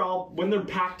 when they're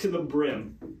packed to the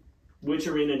brim, which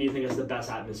arena do you think has the best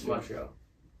atmosphere? Montreal.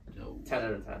 No. 10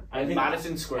 out of 10. I think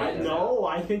Madison Square. No,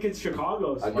 I think it's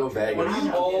Chicago's. I'd go Vegas.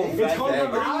 Oh, It's called the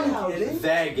Vegas. Roundhouse.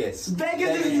 Vegas.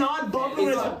 Vegas is not bumping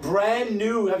It's with, brand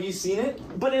new. Have you seen it?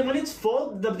 but when it's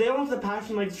full, they don't have the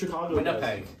passion like Chicago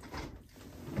Winnipeg.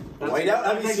 does. Whiteout?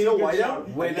 Have you seen a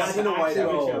whiteout? Wait, I've seen a actually a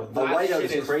good whiteout. show. The That whiteout shit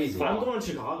is is crazy. fun. I'm going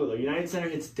Chicago though. United Center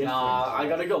hits different. Nah, I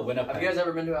gotta go Winnipeg. Have you guys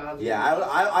ever been to a Habs? Yeah,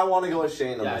 I want to go with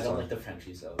Shayne on Yeah, I this don't one. like the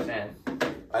Frenchies though. Man,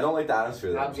 I don't like the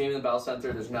atmosphere Habs though. game in the Bell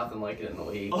Center, there's nothing like it in the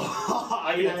league.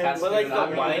 Oh, can attest but to like it. the I've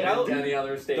never been whiteout- to any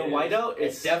other The stadium. whiteout,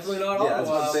 It's definitely not Yeah, that's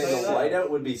what I'm Ottawa, saying. I'll The say that. whiteout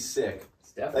would be sick.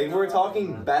 It's definitely Like if we're not talking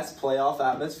Ottawa. best playoff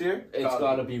atmosphere, It's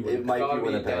gotta be it Winnipeg. might be Gotta be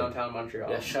Winnipeg. downtown Montreal.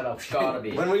 Yeah, shut up. Gotta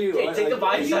be. When were you? Okay, take the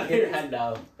like, vibes out of your head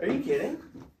now. Are you kidding?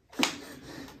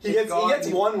 He gets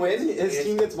one win. His It's-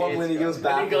 team gets one it's win. He goes gone.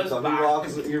 back And he goes with them.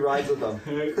 back. He rides with them.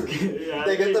 Yeah,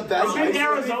 They get the best I think ice.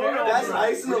 Arizona. Best over.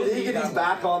 ice in the We didn't league, need and he's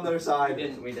that back on their We side.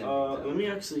 didn't. We didn't. Let me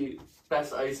actually.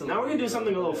 Best ice in the Now we're gonna do league.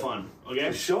 something a little fun,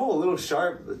 okay? Show a little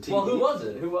sharp. The team. Well, who was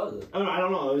it? Who was it? I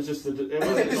don't know. It was just. It was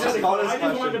It's just Connor's I just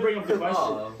wanted question. to bring up the question.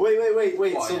 Oh. Wait.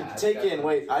 Oh, So yeah, take definitely. in.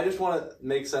 Wait. I just want to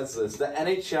make sense of this. The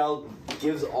NHL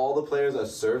gives all the players a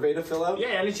survey to fill out.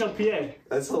 Yeah, NHLPA.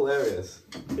 That's hilarious.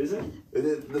 Is it?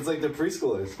 It's like the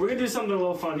preschoolers. We're gonna do something a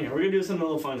little fun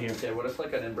here. Okay, what if like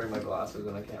I didn't bring my glasses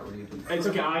and I can't read? It's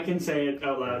okay. I can say it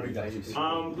out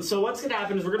loud. So what's gonna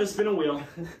happen is we're gonna spin a wheel.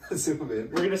 Zoom in.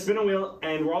 We're gonna spin a wheel,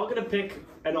 and we're all gonna pick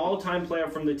an all-time player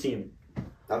from the team.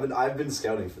 I've been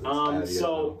scouting for this.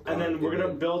 And then we're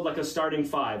gonna build like a starting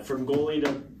 5 from goalie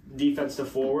to defense to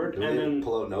forward, Do and we then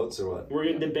pull out notes or what? we're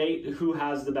gonna debate who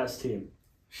has the best team.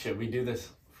 Should we do this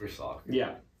for soccer?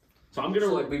 Yeah. So I'm So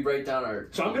gonna like we break down our.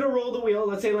 So I'm gonna roll the wheel.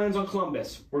 Let's say it lands on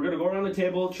Columbus. We're gonna go around the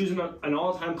table, choosing an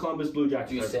all-time Columbus Blue Jackets.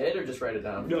 Do you player. say it or just write it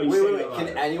down? No, you say it Wait. out Can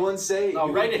loud. anyone say? No,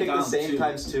 you write can it pick the down, same too.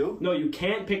 times too. No, you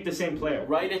can't pick the same player.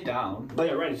 Write it down. But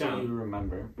yeah, write it So down. you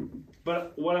remember.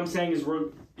 But what I'm saying is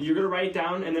you're gonna write it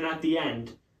down, and then at the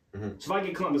end. Mhm. So if I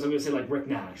get Columbus, I'm gonna say like Rick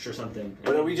Nash or something.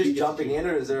 But are we just jumping in,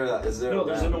 or is there? No,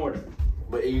 there's an order.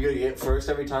 But are you gonna get first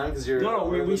every time because you're? No,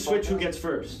 we the switch who podcast? gets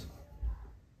first.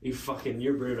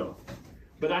 You're brutal.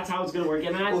 But that's how it's gonna work.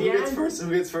 And then at Well, the who gets end, first? Who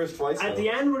gets first twice? at though? the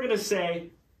end, we're gonna say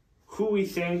who we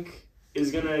think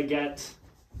is gonna get,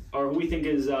 or who we think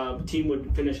is team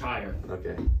would finish higher.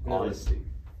 Okay. No. Honesty.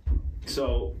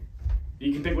 So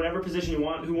you can pick whatever position you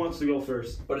want. Who wants to go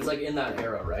first? But it's like in that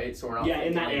era, right? So we're not. Yeah,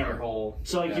 in that thinking era. Your whole.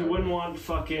 So like you wouldn't want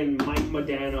fucking Mike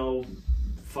Modano,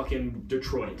 fucking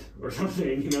Detroit or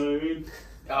something. You know what I mean?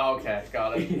 Oh, okay,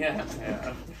 got it.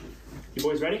 Yeah. You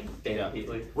boys ready? Danny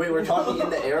Heatley. Wait, we're talking in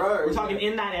the era, or We're talking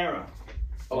in that era.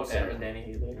 Oh, What Sarah era? Danny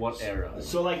Heatley. What era?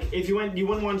 So like if you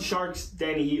wouldn't want Sharks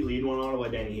Danny Heatley, you'd want Ottawa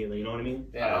Danny Heatley. You know what I mean?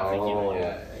 Yeah, I think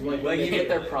Oh. Like you get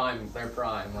their prime,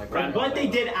 like right What they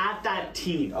now. did at that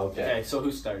team. Okay. Okay, so who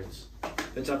starts?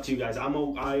 It's up to you guys. I'm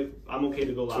okay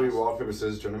to go Should we last. rock paper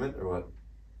scissors tournament or what?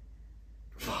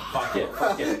 Fuck it.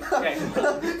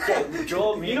 Okay,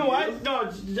 Joel, me. You know what? No,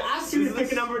 ask you to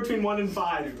pick a number between 1 and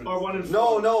 5 or 1 and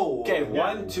 4. No. Okay,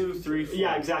 1, 2, 3, 4.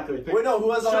 Yeah, exactly. Wait, no.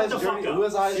 Who has the Shut highest the fuck jersey? up. Who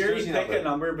has the highest Siri, jersey pick number? a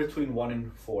number between 1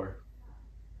 and 4.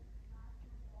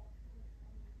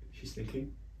 She's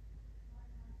thinking.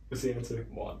 What's the answer?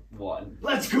 1.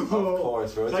 Let's go. Of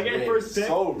course, bro. It's If I get rigged. first pick-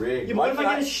 So rigged. Yeah, but Why if I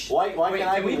can get a I? sh- Why Wait, can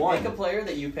I can we be one? pick a player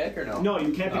that you pick or no? No,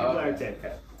 you can't pick a player okay. pick.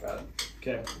 Okay, got it.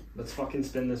 Okay, let's fucking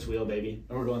spin this wheel, baby.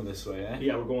 And we're going this way, eh?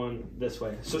 Yeah, we're going this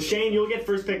way. So Shayne, you'll get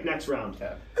first pick next round.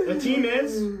 Okay. The team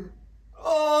is.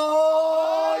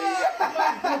 Oh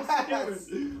yes!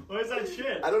 What is that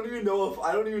shit? I don't even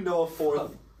know a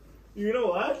fourth. You know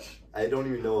what? I don't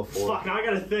even know a fourth. Fuck, now I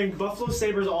gotta think. Buffalo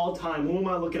Sabres all time. Who am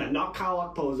I looking at? Not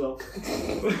Kyle Okposo.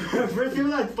 First people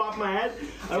that pop my head,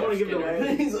 I don't want to give it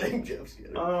away. He's like Jeff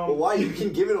Skinner. But why? You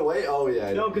can give it away? Oh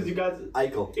yeah. No, because you guys.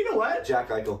 Eichel. You know what? Jack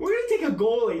Eichel. We're gonna take a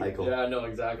goalie. Eichel. Yeah, I know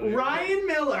exactly. Ryan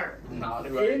Miller. Not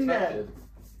who I In net. expected.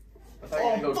 I thought you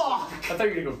were gonna go. fuck! I thought you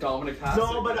were gonna go Dominic Hasek.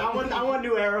 No, but I want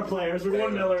new era players. We're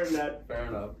going Miller in net. Fair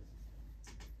enough.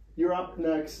 You're up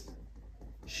next,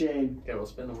 Shayne. Okay, we'll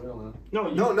spin the wheel now. No,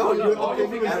 you. No, you're all the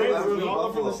from pick. the I Sabres. would be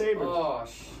All from the Buffalo. Sabres. Oh,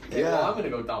 shit. Yeah. Well, I'm gonna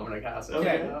go Dominic Hasek.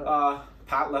 Okay. Okay,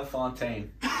 Pat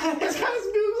LaFontaine. This guy's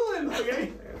googling.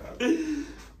 Okay.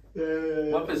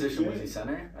 What position was he?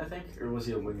 Center, I think? Or was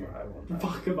he a winger?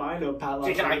 Fuck if I know, Pat.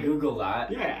 Okay, can I Google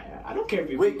that? Yeah, I don't care if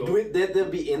you Wait, Google. they'll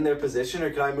be in their position,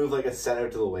 or can I move like a center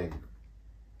to the wing?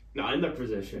 No, in their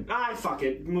position. Fuck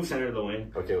it. Move center to the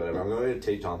wing. Okay, whatever. I'm going to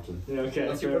Tate Thompson. Yeah, okay.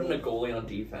 Unless you're putting a goalie on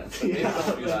defense. But maybe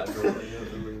don't do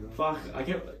that. Fuck, I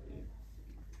can't.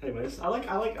 Anyways, I like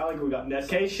what we got next.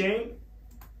 Okay, Shayne,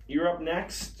 you're up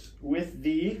next with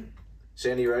the.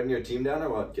 Shane, you writing your team down or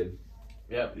what, kid?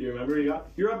 Yep. You remember you got.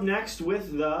 You're up next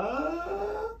with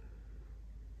the.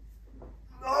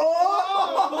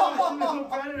 Oh!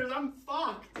 Predators. I'm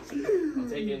fucked. I'm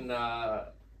taking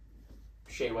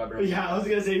Shea Weber. Yeah, I was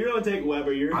gonna say you're gonna take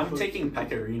Weber. I'm taking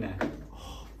Pecorino.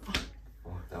 Oh,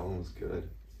 that one was good.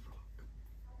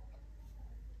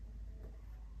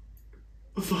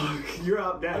 Fuck, you're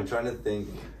up I'm next. trying to think.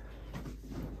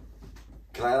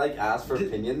 Can I ask for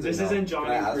opinions? This or no? isn't Can I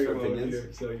Johnny's ask free for mode opinions?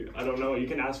 here, so I don't know. You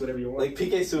can ask whatever you want. Like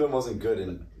PK Subban wasn't good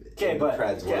in. Okay, in but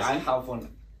Preds, okay, was I he? have one.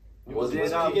 Was Did,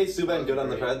 PK Subban good on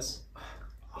the Preds?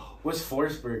 Was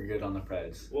Forsberg good on the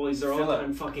Preds? Well, he's their Philip-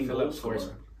 all-time fucking goal Philip scorer.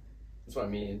 Forsberg. That's what I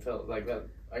mean. Like that.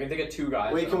 I can think of two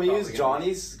guys. Wait, that can I'm we use probably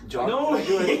Johnny's? No, can I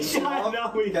do an we easy can't. round?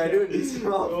 No, we Can I do an can't. easy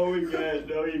round? No, we can't.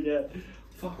 No, you can't.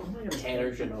 Fuck, what am I gonna gonna-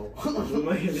 Tanner Jeannot. What am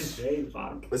I gonna say?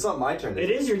 Fuck. It's not my turn.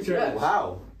 It is your turn. Yeah.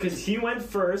 Wow. Because he went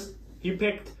first. He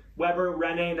picked Weber,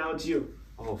 Rene, now it's you.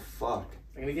 Oh fuck.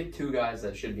 I'm gonna get two guys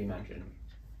that should be mentioned.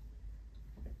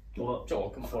 Well, Joel,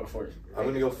 come on. Forsberg. I'm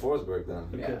gonna go Forsberg then.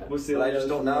 okay. Yeah. What's the But I other just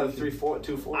don't know option?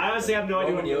 2-4. I honestly have no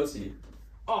idea. Roman what- Josi.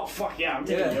 Oh, fuck yeah, I'm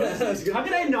taking Yeah, that's Yossi. good. How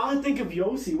can I not think of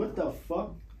Yossi? What the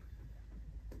fuck?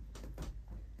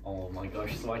 Oh my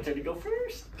gosh, so I tried to go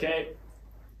first. Okay.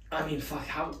 I mean, fuck.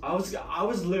 I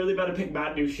was literally about to pick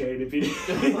Matt Duchene if he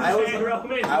didn't I was- say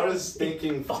Roman. I was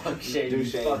thinking Fuck Shane.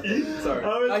 Duchesne. Sorry.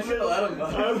 I was I should have let him.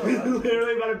 I was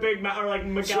literally about to pick Matt or like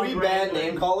Miguel. Should we ban Brandon.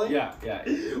 name calling? Yeah. What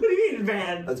do you mean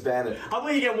ban? Let's ban it. How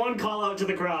about you get one call out to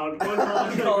the crowd? One call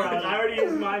out to the crowd. I already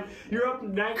used mine. You're up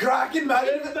next. Kraken,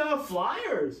 It's man. the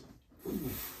Flyers.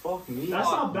 Fuck me. That's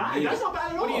not bad. me. That's not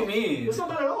bad at all. What do you mean? That's not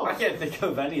bad at all. I can't think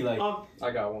of any like. I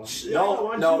got one.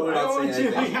 No, I no, want we're you. I not want saying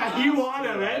you. anything. Yeah, you want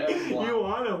him, I man. have one. You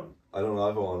want him. I don't know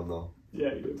if I want him though.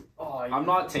 Yeah, you do. Oh, I'm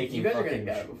not taking. You guys are gonna fucking-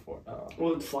 get it before. Oh.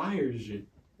 Well, it's Flyers, dude.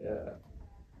 Yeah.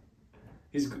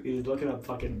 He's looking up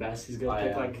fucking best. He's gonna I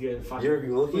pick am. like fucking. You're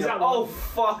looking Who's at. that? Oh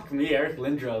fuck me, Eric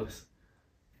Lindros.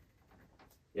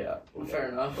 Yeah. Well, fair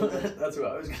enough. That's who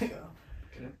I was gonna go.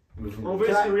 Over his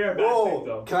Can I, career, bad pick whoa,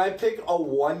 though. can I pick a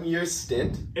 1-year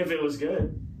stint? If it was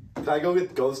good. Can I go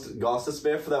with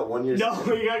Gostisbehere for that 1 year No,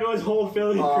 you gotta go his whole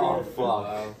Philly Oh, career. fuck.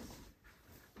 Wow.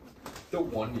 The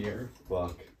 1 year.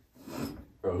 Fuck.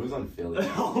 Bro, who's on Philly?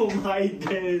 Oh my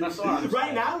days. That's what I'm Right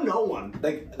saying. now, no one.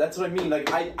 Like, that's what I mean. Like,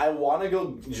 I want to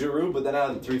go Giroux, but then I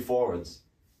have 3 forwards.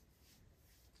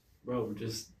 Bro,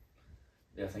 just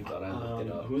Yeah, thank God I looked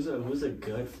it up. who's a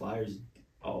good Flyers?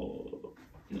 Oh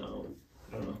no,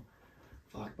 I don't know.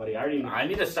 Fuck, buddy, I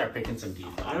need to start picking some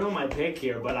defense. I don't know my pick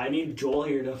here, but I need Joel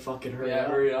here to fucking hurry Yeah,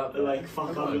 up. hurry up. Like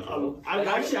fuck, Come on, Joel.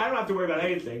 actually I don't have to worry about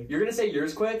anything. You're gonna say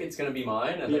yours quick, it's gonna be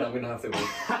mine, and then Yeah. I'm gonna have to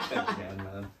think again,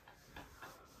 man.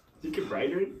 You can write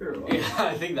it or what? Yeah,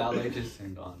 I think that light just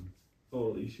turned on.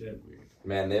 Holy shit,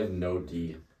 Man, they have no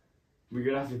D. we're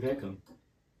gonna have to pick him.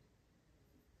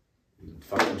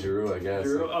 Fucking Giroux, I guess.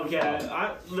 Okay,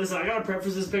 listen, I gotta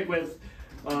preface this pick with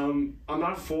I'm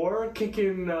not for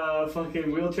kicking fucking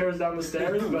wheelchairs down the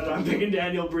stairs, but I'm picking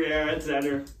Daniel Briere at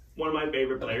center. One of my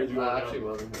favorite players. I actually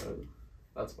wasn't good.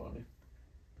 That's funny.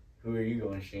 Who are you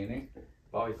going, Shayne?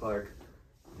 Bobby Clark.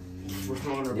 We're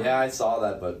throwing her back. Yeah, I saw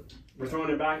that, but We're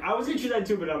throwing it back. I was gonna choose that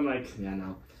too, but I'm like, yeah,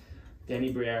 no.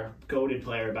 Danny Briere, goated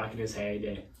player back in his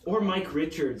heyday. Or Mike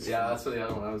Richards. Yeah, that's what the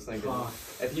other one I was thinking. Fuck.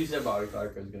 If you said Bobby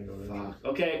Clark, I was gonna go with him.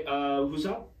 Okay, who's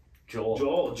up?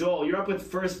 Joel. Joel, you're up with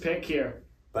first pick here.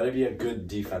 better be a good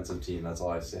defensive team. That's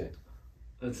all I say.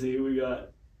 Let's see who we got.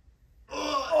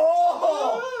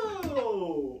 Oh!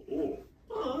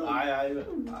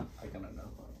 I kind of know.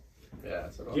 Yeah,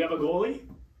 that's what Do you have a goalie?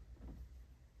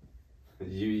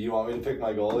 You want me to pick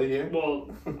my goalie here? Well,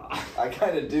 I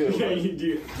kind of do. yeah, but- you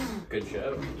do. Good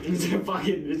show. It's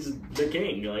the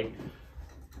king. Like,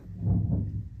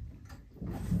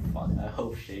 Fuck, I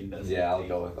hope Shayne does. Yeah, I'll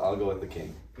go with the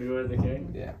king. we go with the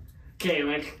king. Yeah. Okay,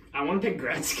 like I want to pick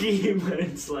Gretzky, but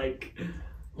it's like.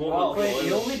 Well, Oh,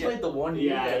 he only shit. played the one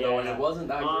year though, and yeah. it wasn't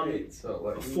that great. So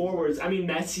like Forwards. I mean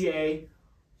Messier.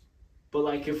 But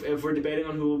like if we're debating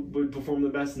on who would perform the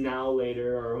best now,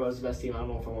 later, or who has the best team, I don't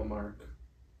know if I want Mark.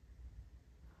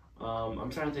 I'm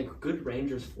trying to think. Good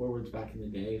Rangers forwards back in the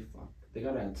day. Fuck, they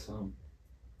gotta add some.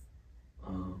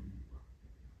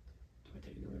 Do I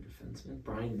take another defenseman?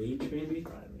 Brian Leach, maybe.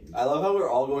 I love how we're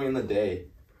all going in the day.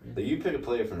 Like, you pick a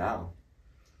player for now.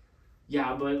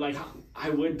 Yeah, but like I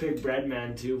would pick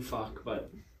Breadman too. Fuck,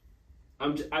 but I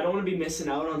don't want to be missing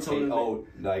out on someone.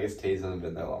 No, I guess Taze hasn't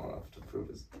been there long enough to prove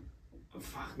his.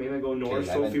 Fuck, maybe I go Norris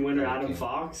Okay, I Trophy meant- winner okay. Adam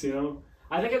Fox. You know,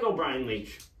 I think I go Brian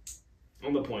Leach.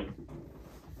 On the point.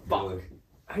 Fuck.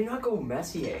 how do you not go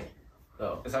Messier?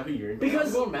 Though. Is that who you're? Because-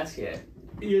 I'm going Messier.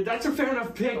 Yeah, that's a fair enough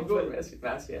I'm pick. going But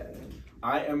Messier.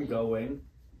 I am going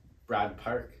Brad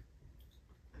Park.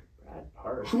 Brad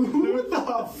Park. who the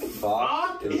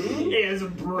fuck is he? is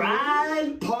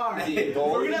Brad Park? Goalie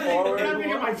We're gonna forward.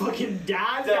 get my fucking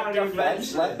dad down here.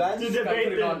 Bench, left bench. To I debate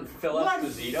could've gone this. Phil What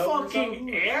Esposito or fucking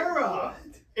something. era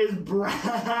is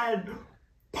Brad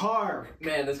Park?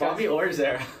 Man, this Bobby guy's Orr's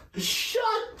there. Shut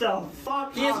the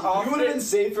fuck He is up. off- You would have been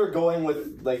safer going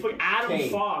with like Fuck Adam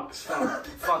Kane. Fox. Fuck.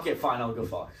 Fuck it, fine, I'll go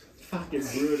Fox. Fucking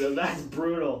brutal. That's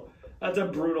brutal. That's a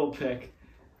brutal pick.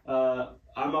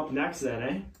 I'm up next then,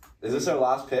 eh? Is this our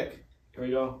last pick? Here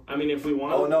we go. I mean, if we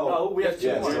want. Oh no. No, we have two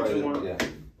Yeah, more. sorry, Two more. yeah.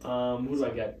 Who do I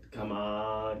get? Come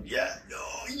on. Yeah. No.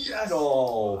 Yes.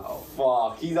 Oh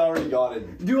fuck. He's already got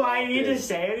it. Do I need to Okay.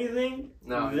 say anything?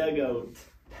 No. The GOAT.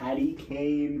 Patty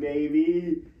Kane,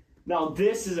 baby. Now,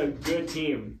 this is a good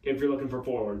team if you're looking for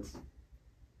forwards.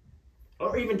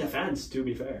 Or even defense, to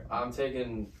be fair. I'm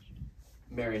taking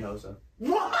Marian Hossa.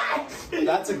 What?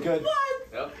 That's a good. What?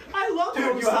 Yep. I love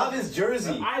Dude, you Hossa. have his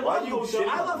jersey. I Why love do you Hossa. shit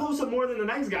I on love him? Hossa more than the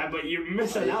next guy, but you're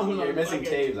missing out on You're missing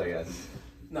fucking- Taves, I guess.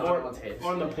 No, Or- I don't want Taves.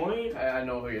 On the point. I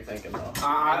know who you're thinking though. And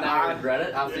I- now I regret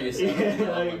it after you said it.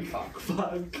 Yeah, I'm like, fuck.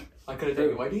 fuck. I could have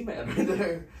taken my D-man right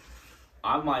there.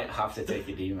 I might have to take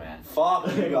a D-man. Fuck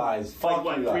you guys. Fuck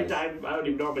Like, you what, 3 guys. times? I don't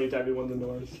even know how many times he won the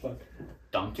Norris. Fuck.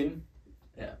 Duncan?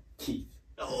 Yeah. Keith.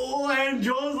 Oh, and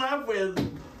Joel's left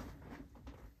with.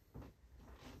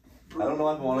 I don't know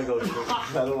if I want to go.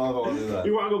 I don't know if I want to do that.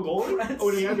 You want to go goalie? Oh,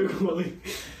 you have to go goalie.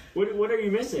 What are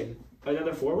you missing?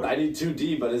 Another forward? I need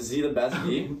 2D, but is he the best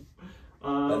D?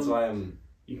 That's why I'm.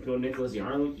 You can go Nicholas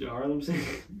Yarlemson.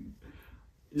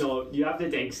 No, you have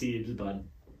to take Siebes, bud.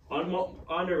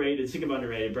 Underrated. Speaking of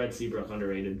underrated, Brett Seabrook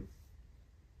underrated.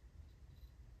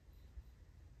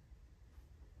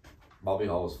 Bobby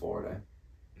Hall was forward, eh?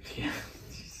 Yeah.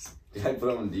 Did I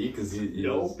put him in D? Because he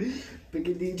No. was.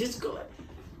 Big D. Just go.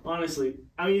 Honestly,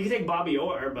 I mean, you can take Bobby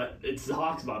Orr, but it's the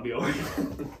Hawks' Bobby Orr.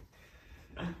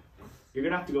 You're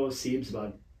gonna have to go with Siebes,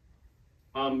 bud.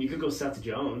 You could go Seth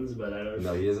Jones, but I don't.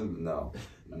 No, he doesn't. No,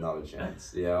 not a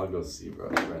chance. Yeah, I'll go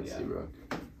Seabrook. Brent Seabrook.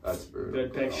 That's brutal.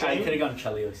 Good pick. I could have gone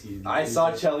Chelios. I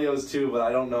saw Chelios too, but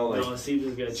I don't know. Like, No, Siebes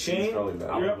is good. he's Shayne, probably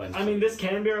better. you're I'll up. I mean, this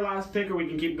can be our last pick, or we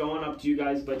can keep going up to you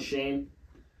guys. But Shayne,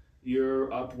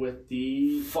 you're up with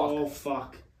the. Fuck. Oh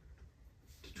fuck.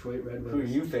 Detroit Red Wings. Who are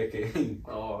you picking?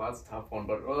 Oh, that's a tough one.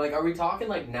 But like, are we talking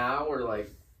like now or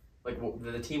like what,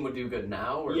 the team would do good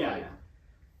now or Yeah. like?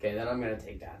 Okay, then I'm gonna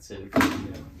take Datsyuk.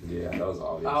 Yeah, that was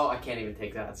obvious. Oh, I can't even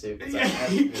take Datsyuk because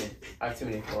I have too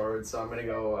many forwards. So I'm gonna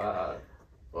go.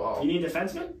 You need a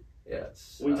defenseman?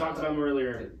 Yes. We talked about him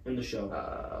earlier in the show.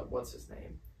 What's his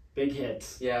name? Big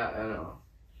hits. Yeah, I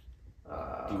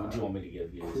know. Do you want me to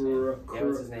give you his name? Yeah,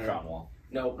 what's his name? Cromwell.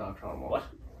 Nope, not Cromwell. What?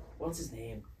 What's his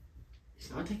name? He's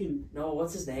not taking. No,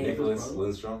 what's his name? Nicholas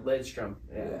Lindstrom. Lidstrom.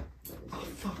 Yeah. Oh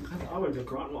fuck! I went to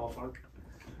Crotwell. Fuck.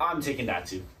 I'm taking that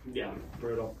too. Yeah,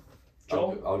 brutal. I'll,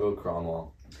 Joel. I'll go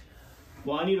Cronwell.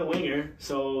 Well, I need a winger,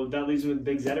 so that leaves me with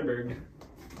Big Zetterberg.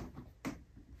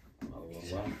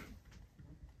 Well.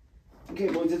 Okay,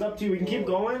 boys, it's up to you. We can keep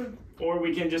going, or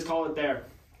we can just call it there.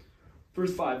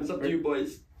 First 5. It's up to you,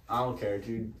 boys. I don't care,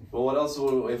 dude. Well, what else?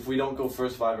 If we don't go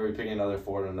first 5, are we picking another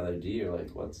forward and another D, or like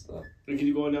what's the? We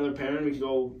can go another pairing. We can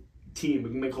go team. We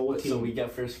can make a whole team. So we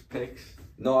get first picks?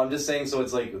 No, I'm just saying. So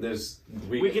it's like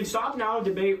We can stop now and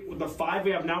debate with the 5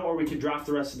 we have now, or we can draft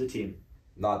the rest of the team.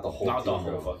 Not the whole Not team. the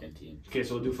whole fucking team. Okay,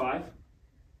 so we'll do 5.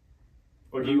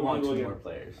 Or Do you want 2 more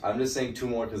players? I'm just saying 2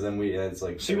 more because then it's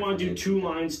like. So you want to do 2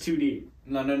 lines, 2 D?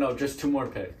 No. Just 2 more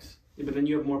picks. Yeah, but then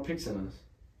you have more picks than us.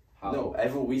 How? No,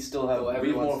 we still have.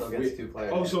 Everyone we still gets 2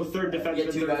 players. Oh, so third defenseman. You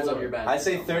get 2 third guys forward. off your bench. I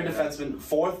say third defenseman,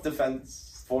 fourth.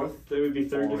 There would be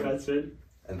third Forward. defenseman.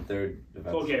 And third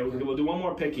defenseman. Okay, we'll do 1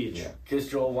 more pick each. Yeah. Because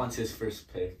Joel wants his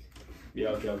first pick. Yeah,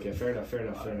 okay. Fair enough.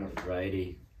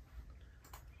 Righty.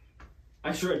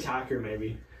 Extra attacker,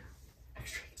 maybe.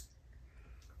 Extra.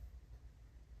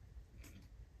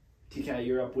 TK,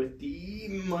 you're up with the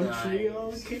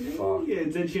Montreal Nice.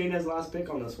 Canadiens. And Shayne has last pick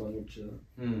on this one, which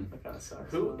That kind of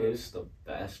sucks. Who is the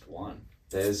best one?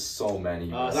 There's so many.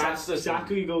 That's the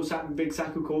Saku. You go big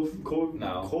Saku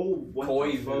No.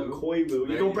 Koivu.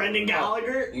 You go Brendan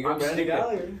Gallagher. You go Brendan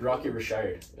Gallagher. Rocky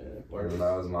Richard. That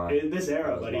was mine. In this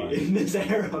era, That was buddy. mine. In this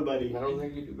era, buddy. I don't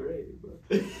think you do great. But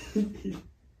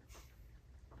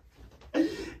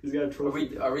He's got a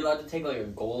trophy. are we allowed to take like a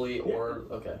goalie or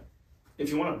okay? If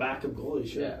you want a backup goalie,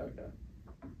 sure. Yeah. Okay.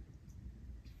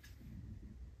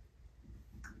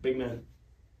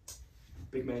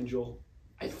 Big man Joel.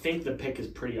 I think the pick is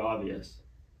pretty obvious.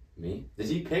 Me? Did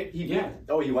he pick? Yeah.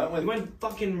 Oh, he went with. He went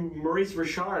fucking Maurice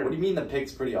Richard. What do you mean the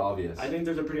pick's pretty obvious? I think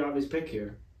there's a pretty obvious pick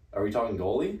here. Are we talking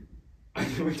goalie?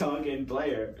 We're talking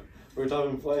player. We're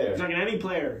talking player. We're talking any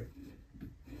player.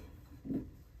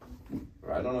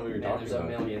 I don't know who you're Man, talking there's a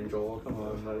about. million, Joel. Come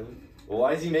on, buddy. Well,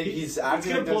 why is he making? He's He's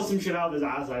acting gonna like pull there's. some shit out of his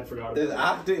ass. I forgot. There's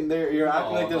acting there. You're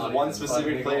acting like there's not one even.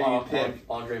 specific Like, player you on- pick.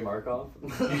 Andre Markov.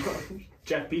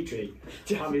 Jeff Petrie,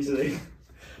 obviously.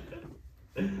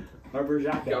 Or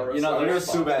Bergerac. You know, there's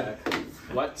Subban.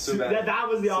 What? Subban. That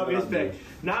was the obvious Subban. pick.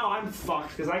 Now I'm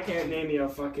fucked because I can't name you a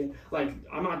fucking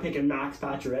I'm not picking Max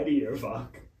Pacioretty or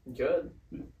fuck. Good.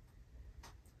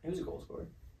 He was a goal scorer.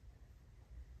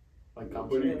 Like, What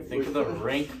do you Think of the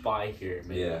rank by here,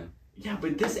 man. Yeah. Yeah,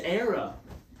 but this era,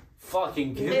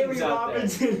 Fucking Larry goons out there.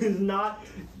 Robinson is not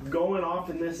going off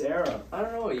in this era. I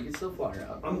don't know. You can still fly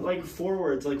around. I'm like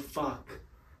forwards, like fuck.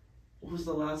 What was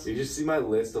the last? You just see my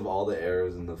list of all the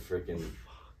arrows in the freaking.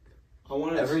 I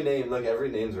wanted Every name, look, every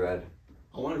name's red.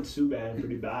 I wanted Subban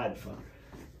pretty bad. Fuck.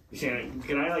 Can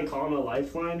I like call him a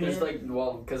lifeline here? There's like,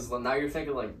 well, because now you're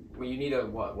thinking like, well, you need a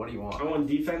what? What do you I want? want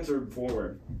defense or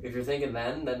forward. If you're thinking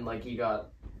then like you got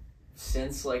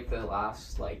since like the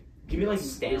last like Give me like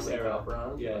this Stanley era. Cup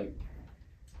run, Yeah. like,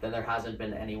 then there hasn't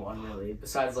been anyone really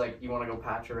besides like you want to go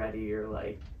Pacioretty or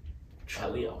like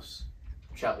Chelios.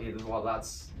 Well,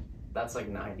 that's like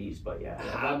 90s, but yeah,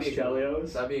 Habs, that'd be a good one.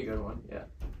 Chelios? That'd be a good one. Yeah.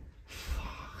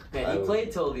 Man, I he would-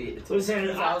 played till the Listen,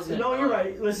 2000. no, you're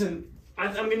right. Listen,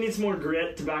 I'm gonna need some more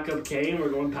grit to back up Kane. We're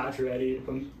going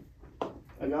Pacioretty.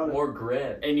 I got it. More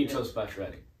grit. And you chose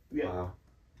Pacioretty. Yeah. Wow.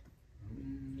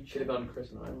 You should have gone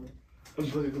Chris Nyland.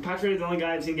 Pacioretty's the only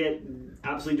guy that's gonna get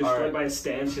absolutely destroyed Alright. by a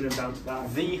stanchion and bounce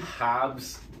back. The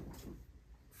Habs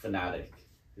fanatic.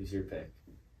 Who's your pick?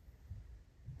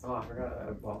 Oh, I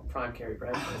forgot. Well, prime Carey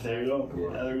Price. There you go. Yeah.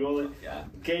 Another goalie. Yeah.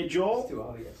 Okay, It's Joel, too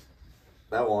obvious.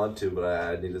 I want to, but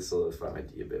I need to solidify my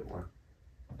D a bit more.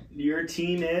 your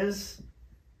team is.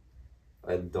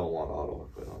 I don't want Ottawa,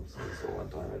 quite honestly. So one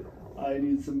time I don't want. I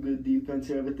need some good defense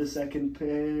here with the second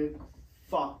pick.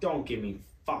 Fuck, don't give me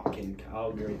fucking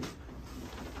Calgary.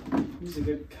 Who's a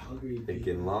good Calgary Pick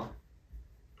D? in-law.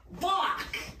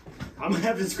 Fuck! I'm gonna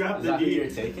have to scrap Is the that who D. you're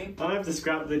taking? I'm gonna have to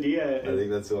scrap the D. I think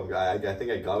that's who I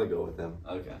think I gotta go with them.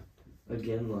 Okay.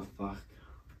 Again, the fuck.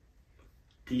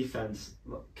 Defense.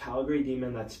 Look, Calgary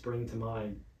demon that spring to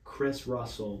mind. Chris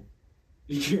Russell.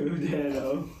 Drew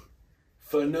Dano.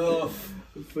 Enough.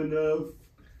 Enough.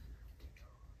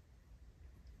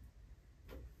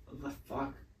 The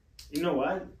fuck? You know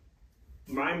what?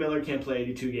 Ryan Miller can't play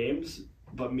 82 games,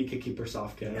 but Mika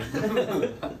Kiprusoff can.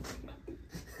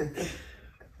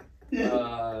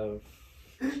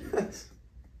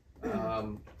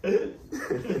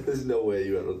 There's no way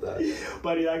you went with that.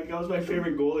 Buddy, that was my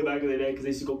favorite goalie back in the day because they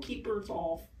used to go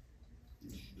Kiprusoff.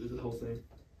 This is the whole thing.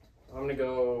 I'm gonna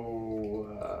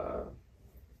go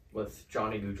with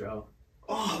Johnny Gaudreau.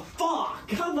 Oh, fuck!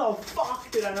 How the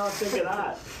fuck did I not think of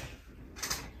that?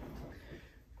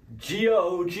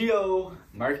 Gio.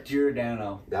 Mark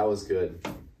Giordano. That was good.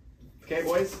 Okay,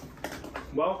 boys.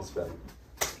 Well, Respect.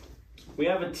 we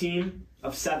have a team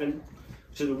of 7,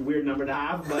 which is a weird number to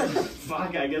have, but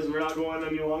fuck, I guess we're not going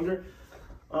any longer.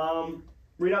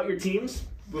 Read out your teams.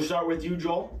 We'll start with you,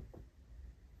 Joel.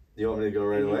 You want me to go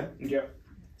right away? Yeah.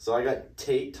 So I got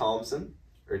Tate Thompson,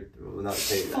 or well, not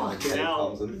Tate. Fucking Tate hell.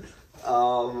 Thompson.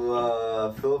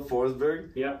 Philip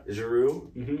Forsberg. Yeah.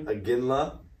 Giroux. Mm-hmm.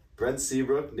 Aginla. Brent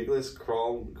Seabrook. Nicholas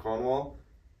Cronwall.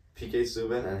 PK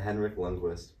Subban and Henrik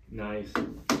Lundqvist. Nice.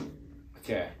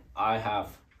 Okay, I have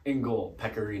in goal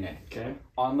Pecorine. Okay.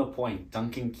 On the point,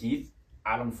 Duncan Keith,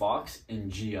 Adam Fox,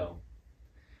 and Gio.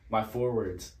 My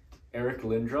forwards, Eric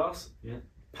Lindros, Yeah.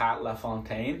 Pat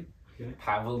LaFontaine, Okay.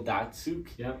 Pavel Datsuk,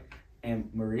 Yeah. and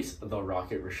Maurice the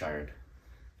Rocket Richard.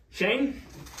 Shane?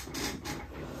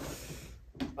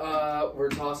 We're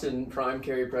tossing Prime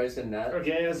Carey Price in net.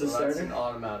 Okay, as a So that's starter. an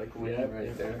automatic win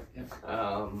right there.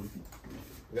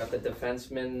 We got the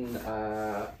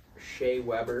defenseman Shea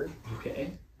Weber.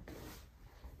 Okay.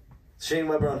 Shane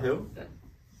Weber on who?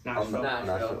 Nashville.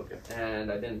 Nashville. Okay.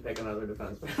 And I didn't pick another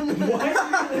defenseman. What?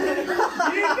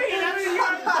 You didn't pick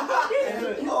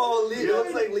another. Oh, Leo,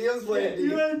 it's like Liam's playing D.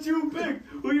 You had 2 picks.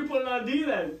 Who you putting on D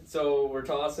then? So we're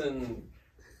tossing.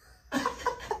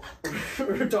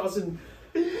 We're tossing.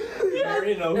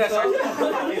 Marino.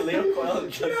 Leo Coyle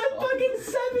just You had fucking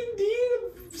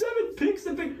 7 picks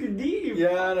to pick the D.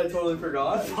 Yeah, and I totally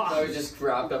forgot. So Fuck. I was just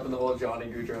wrapped up in the whole Johnny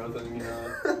Gaudreau thing, you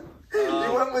know.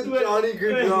 You went with Johnny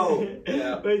Gaudreau.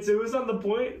 Yeah. Wait, so who's on the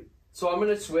point? So I'm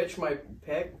gonna switch my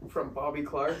pick from Bobby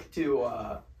Clark to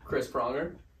Chris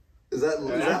Pronger. Is that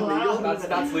Wow. legal?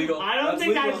 That's legal. I don't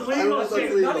think that's I legal. don't know if that's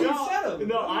Shane. legal. None of you said him.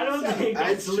 No, I don't think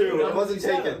That's that's true. legal. It wasn't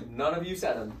Said taken. him. None of you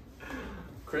said him.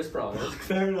 Chris Pronger.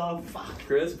 Fair enough. Fuck.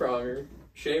 Chris Pronger.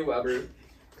 Shea Weber.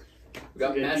 We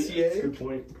got Okay, that's a Messier. good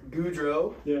point.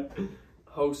 Goudreau. Yeah.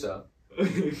 Hossa.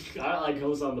 I like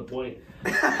host on the point.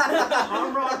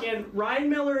 I'm rocking Ryan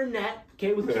Miller in net.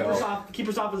 Okay, with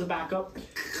keepers off as a backup.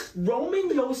 Roman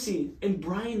Yossi and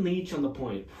Brian Leach on the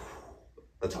point.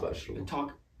 That's questionable.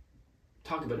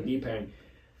 Talk about a knee pairing.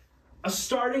 A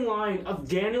starting line of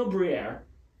Daniel Briere,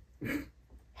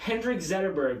 Hendrik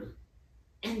Zetterberg,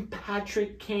 and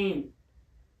Patrick Kane.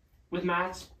 With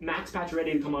Max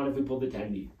Pacioretty to come on if we pull the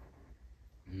 10D.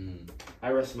 I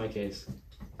rest my case.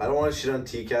 I don't want to shit on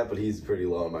TCAT, but he's pretty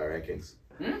low in my rankings.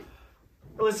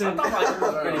 Listen, I thought mine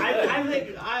was pretty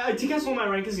good. I think TCAT's one of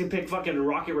my rankings can pick fucking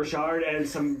Rocket Richard and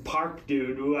some Park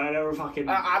dude who I never fucking.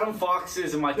 Adam Fox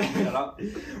is in my team.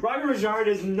 Rocket Richard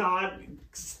is not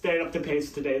staying up to pace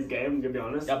with today's game, I'm gonna be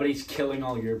honest. Yeah, but he's killing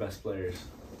all your best players.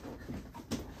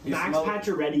 Max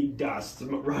Pacioretty dust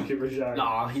Rocket Richard.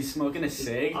 Nah, he's smoking a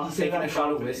cig, I'll say taking that a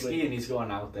shot of confidently. whiskey, and he's going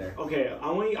out there. Okay,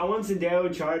 I want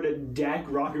Sandeo Char to deck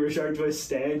Rocket Richard to a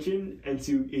stanchion and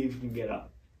see if he can get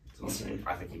up. That's all I'm saying.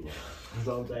 I think he will. That's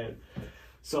all I'm saying.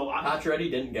 So Pacioretty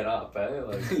didn't get up, eh?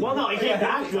 Like, well, no, he came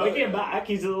back. Though. He came back.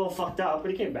 He's a little fucked up, but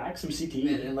he came back. Some CT.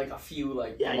 in like a few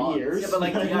months. years. Yeah, but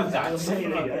like, you have that. Saying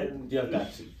You it. have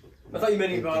that too. I thought you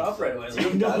meant he got up right away.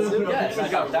 No, Yes, I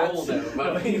I got got rolled that out.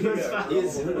 But He was fast. He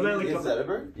is And then, like,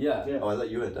 Zetterberg? Yeah. Yeah. Oh, I thought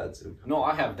you had that too. No,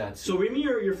 I have that So too. read me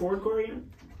your forward core again.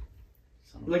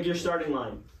 Like your starting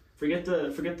line. Forget the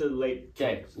late.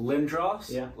 Okay,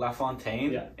 Lindros, Yeah.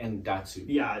 LaFontaine, Yeah. and Datsu.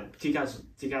 Yeah,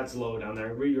 TCAT's low down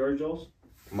there. Read yours, Joel.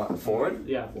 Forward?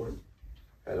 Yeah, forward.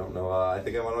 I don't know. I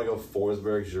think I want to go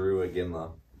Forsberg, Giroux,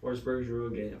 Aginla. Forsberg,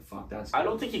 Giroux again. Fuck, that's. I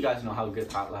don't think you guys know how good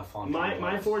Pat LaFontaine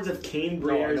My was. forwards have Kane, No, I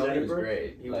Briere, know he was Zetterberg.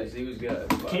 great. He was good.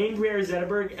 But Kane, Briere,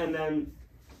 Zetterberg, and then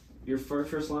your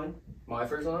first line. my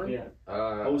first line? Yeah.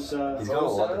 Osa. He's got a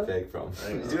lot to Osa? pick from.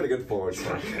 I know. He's got a good forward.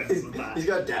 He's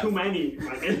got depth. Too many.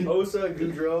 Osa,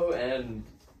 Goudreau, and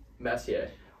Messier.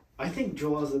 I think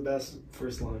Joel has the best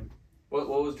first line. What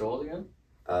was Joel's again?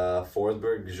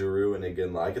 Forsberg, Giroux, and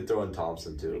Aginla. I could throw in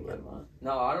Thompson too, but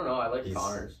No, I don't know. I like He's-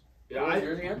 Connors. Yeah, What was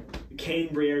yours again?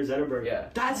 Kane, Briere, Zetterberg. Yeah.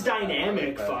 That's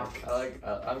dynamic. Fuck.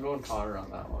 I'm going Connor on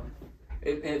that one.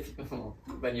 If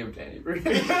then you have Danny Briere.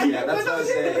 yeah, that's what I was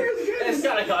saying. It's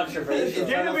kind of controversial.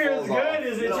 Yeah. Zetterberg is falls off. good.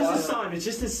 It's You know just his what? son. It's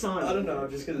just his son. I don't know,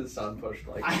 just because his son pushed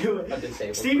like I- a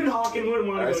disabled. Stephen Hawking wouldn't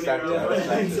want I to go respect near that, I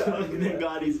him. respect that. Thank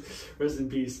God he's rest in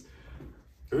peace.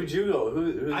 Who'd you go?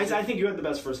 Who's I think you had the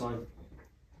best first line.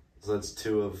 So that's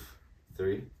 2 of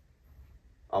 3.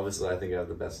 Obviously, I think I have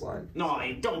the best line. No,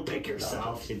 don't pick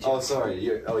yourself. you Oh, jerk. sorry.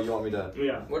 You want me to?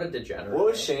 Yeah. What a degenerate. What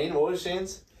was Shane? What was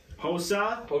Shane's?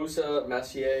 Hossa. Hossa,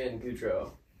 Messier, and Goudreau.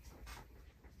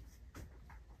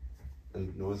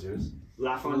 And what was yours?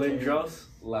 LaFontaine. Lindros,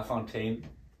 LaFontaine,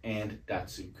 and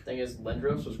Datsuk. Thing is,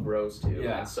 Lindros was gross too.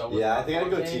 Yeah. And so was Yeah, I think I'd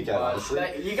go LaFontaine, TCAT, but-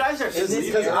 honestly. You guys are Because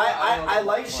sleeping. I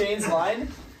like Shane's line,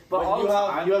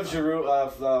 But you have Giroux.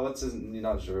 What's his?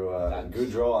 Not Giroux.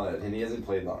 Goudreau on it, and he hasn't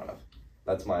played long enough.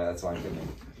 That's my opinion.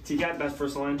 TCAT best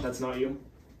first line. That's not you.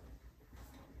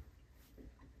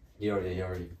 He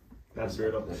already. That's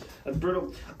brutal. That's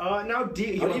brutal. Now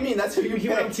D. What do you mean? That's who you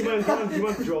picked. He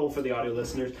went Joel for the audio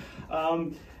listeners.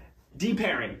 D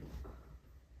pairing.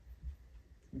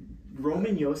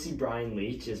 Roman Josi, Brian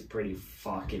Leetch is pretty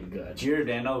fucking good.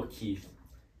 Giordano, Keith.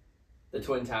 The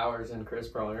Twin Towers and Chris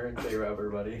Pronger and Jay Weber,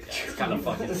 buddy. It's kind of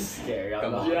fucking scary.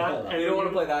 Come on. Yeah, and you don't want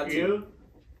to play that too.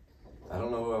 I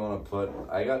don't know who I want to put.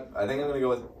 I think I'm gonna go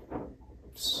with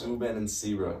Subban and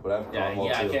Seabrook, but I have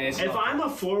Cromwell too. If I'm a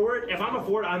forward,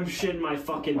 I'm shitting my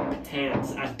fucking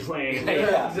pants at playing.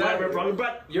 Yeah, exactly.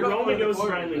 But You're not Roman Josi, forward,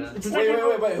 Brian Leetch. man. It's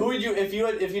a Wait. Who would you if you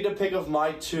had to pick of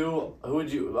my two? Who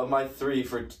would you of my three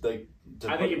for like?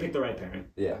 I think you picked the right pairing.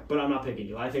 Yeah. But I'm not picking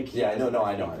you. I think. Yeah. No.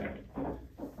 I know.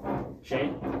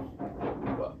 Shayne?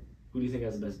 What? Who do you think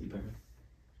has the best D pairing?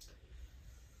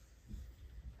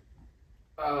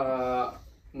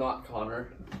 Not Connor.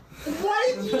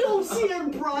 What? Josi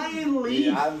and Brian Leetch?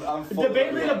 Yeah, I'm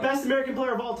debatably the best American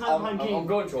player of all time behind King. I'm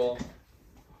going Joel.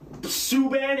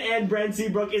 Subban and Brent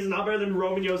Seabrook is not better than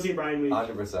Roman Josi and Brian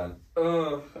Leetch.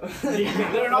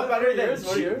 100%. They're not better than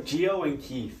Gio and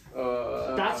Keith.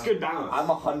 That's good balance. I'm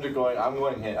 100 going. I'm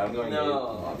going hit. I'm going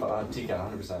No. TK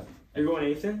 100%. You're going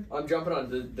Nathan? I'm jumping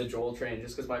on the Joel train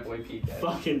just because my boy PK.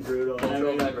 Fucking brutal.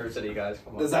 Cultural diversity, guys.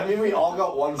 Come on. Does that mean we all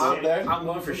got one vote there? I'm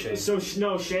going for Shayne. So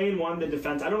Shayne won the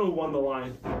defense. I don't know who won the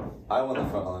line. I won the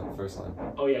front line, first line.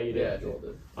 Oh yeah, you did. Yeah, Joel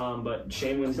did. But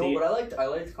Shayne wins No, D. but I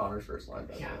liked Connor's first line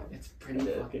better. Yeah, it's pretty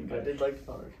fucking I good. did like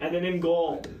Connor's. And then in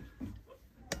goal,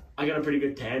 I got a pretty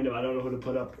good tandem. I don't know who to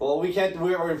put up. Well, we can't.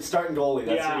 We're starting goalie.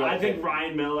 That's Yeah, I think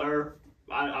Ryan Miller.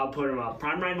 I'll put him up.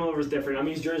 Prime Ryan Miller was different. I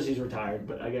mean, his jersey's retired,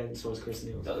 but again, so is Chris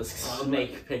Neal. This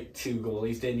snake picked 2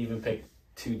 goalies, didn't even pick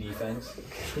 2 defense.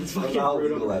 It's fucking how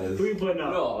brutal. legal that is. Who you putting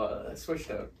up? No, I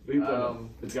switched out. Who you putting up?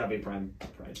 It's gotta be Prime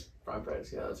Price. Prime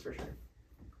price, yeah, that's for sure.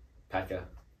 Pekka.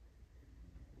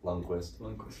 Lundqvist.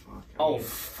 Lundqvist, fuck. Oh,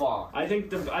 fuck. I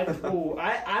think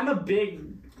I'm a big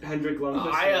Hendrik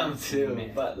Lundqvist. I am too,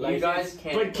 Man. but You like, guys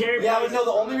can't. But Carey Yeah, Price, but no.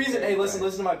 The only reason. Hey, listen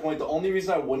to my point. The only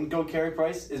reason I wouldn't go Carey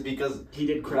Price is because he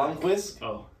did crack. Lundqvist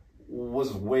Oh,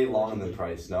 was way longer than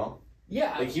Price. No,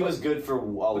 Yeah, like he was good for a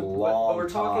But long we're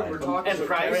talking. time. We're talking. And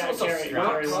Price Carey- also Carey- We're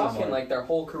not Carey- talking like their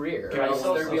whole career. Carey Right?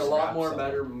 So there'd be a also lot more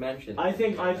scraps better mentioned. I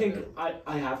think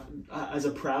I have as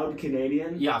a proud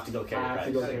Canadian. you have to go I Carey have Price.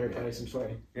 to go Carey Price. I'm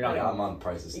sorry. You're not Yeah, going. I'm on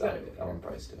Price's You side. gotta go I'm on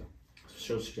Price too.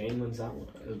 So Shayne wins that one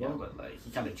as Yeah, well. but like, he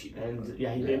kind of cheated. And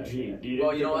yeah, he did cheat. He did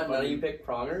Well, you know pick what? a None of you fucking- picked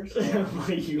Prongers.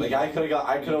 Like I could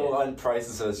have won Price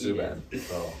instead of Subban.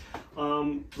 So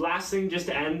Last thing, just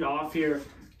to end off here,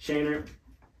 Shayne,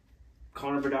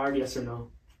 Connor Bedard, yes or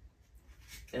no?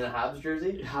 In a Habs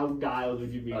jersey? How dialed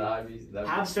would you be?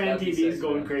 Habs fan that'd be TV is sick,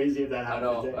 going man. crazy if that I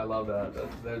happens. know. I love that.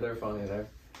 They're funny there.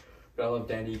 But I love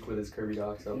Dan Eek with his Kirby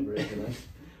Doc celebration.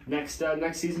 Next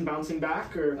season bouncing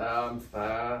back or No.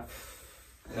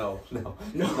 no.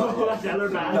 no? Another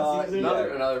bad No, season.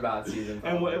 Another bad season.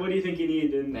 And what do you think you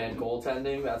need? Man,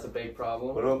 goaltending, that's a big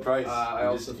problem. What about Price? I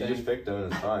also you think- just picked him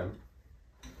in his prime.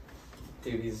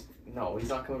 Dude, he's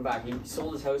not coming back. He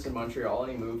sold his house in Montreal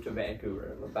and he moved to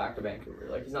Vancouver, back to Vancouver.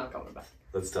 Like, he's not coming back.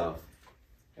 That's tough.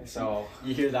 So,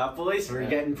 You hear that, boys? We're Yeah.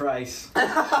 getting Price. You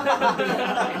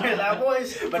hear that,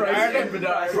 boys? Bedard and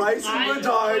Bedard. Price and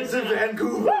Bedard to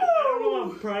Vancouver. I don't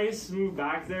know if Price moved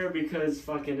back there because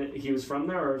fucking he was from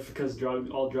there or because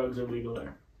all drugs are legal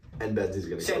there. And Benzi's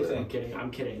gonna Same go thing.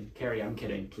 I'm kidding. Carrie, I'm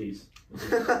kidding. Please.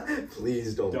 there.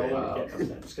 Please don't. Don't ban him. get upset. just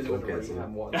because he Don't went to cancel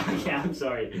rehab one. Yeah, I'm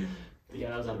sorry. Yeah,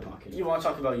 that was out of pocket. You want to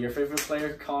talk about your favorite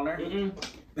player, Connor? Mm-mm.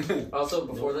 Also,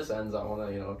 before this ends, I want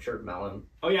to, chirp Mellon.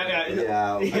 Oh yeah.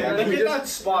 Yeah. Yeah, Look we at just- that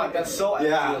spot. That's so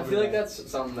Yeah. I feel like that's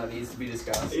something that needs to be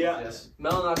discussed. Yeah. Just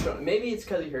Mellon not showing. Maybe it's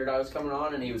because he heard I was coming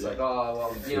on and he was like, "Oh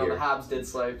well, the Fear. Habs did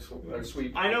sweep."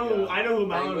 I know who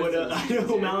Malin would have. I know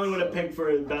who Malin would have picked. picked for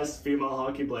his best female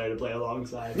hockey player to play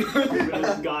alongside.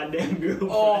 This goddamn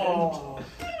girlfriend. Oh,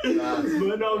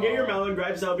 But no, get your Melon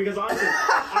gripes out because honestly,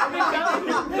 I've been telling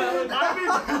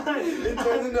It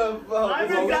turns into. I've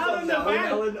been telling the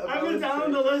Melon- fans, I've been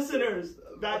telling the listeners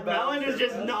that Melon is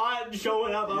just not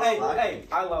showing up. Hey,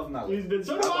 I love Mellon. He's been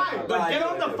so do I. But get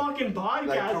on the fucking podcast,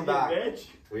 Like, come back. you bitch.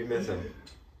 We miss him.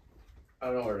 I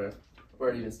don't know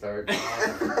where to even start.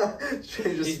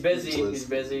 Shane just He's busy. useless. He's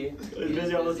busy. He's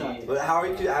busy all the time. But how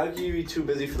can you be too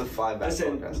busy for the 5 back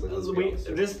Listen, podcast? Like, let's be honest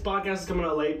here. this podcast is coming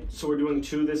out late, so we're doing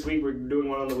 2 this week. We're doing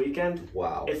one on the weekend.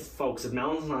 Wow. If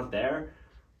Melon's not there,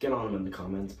 Get on him in the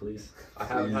comments, please. I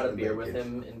haven't had a beer with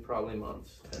him in probably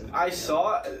months. I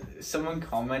saw someone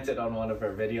commented on one of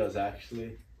our videos,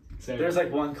 actually. Same. There's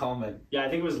like one comment. Yeah, I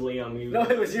think it was Liam. No,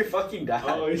 it was your fucking dad.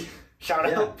 Oh, Shout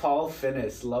out Paul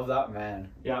Finnis. Love that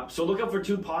man. yeah. So look up for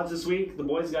 2 pods this week. The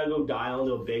boys gotta go dial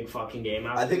into a big fucking game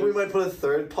after. I think we might put a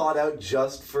 3rd pod out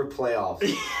just for playoffs.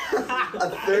 A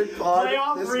 3rd pod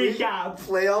Playoff this recap. Week,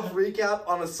 playoff recap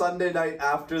on a Sunday night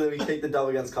after we take the dub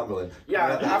against Cumberland. Yeah,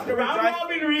 after we round drive.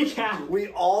 robin recap. We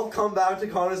all come back to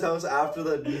Connor's house after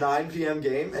the 9 p.m.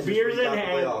 game and Beers just in recap the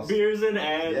hand. playoffs. Beers in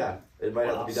hand. Yeah, it might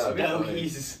have to be done.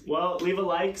 Stogies. Well, leave a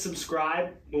like,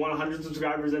 subscribe. We want 100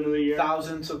 subscribers into the year.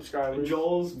 1,000 subscribers.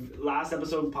 Joel's last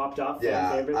episode popped up.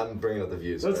 Yeah, favorite. I'm bringing up the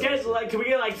views. Let's get like, can we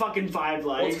get like fucking 5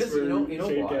 Well, likes? it's because for you know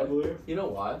Shayne why? Cambell? You know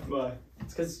why? Why?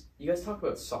 It's because you guys talk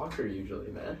about soccer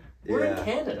usually, man. We're in Yeah.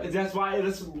 Canada. That's why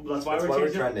we're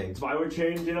trending. That's why we're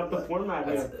changing up the format.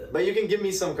 But you can give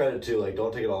me some credit too. Like,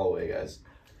 don't take it all away, guys.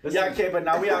 Yeah, okay, but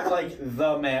now we act like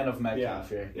the man of Metcalfe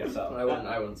here. Yeah. So.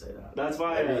 I wouldn't say that. That's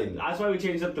why. I mean- that's why we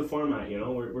changed up the format. You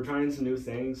know, we're trying some new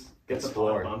things. Get the pod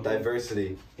Explore bumping.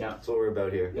 diversity. Yeah. That's what we're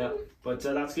about here. Yeah. But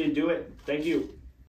that's gonna do it. Thank you.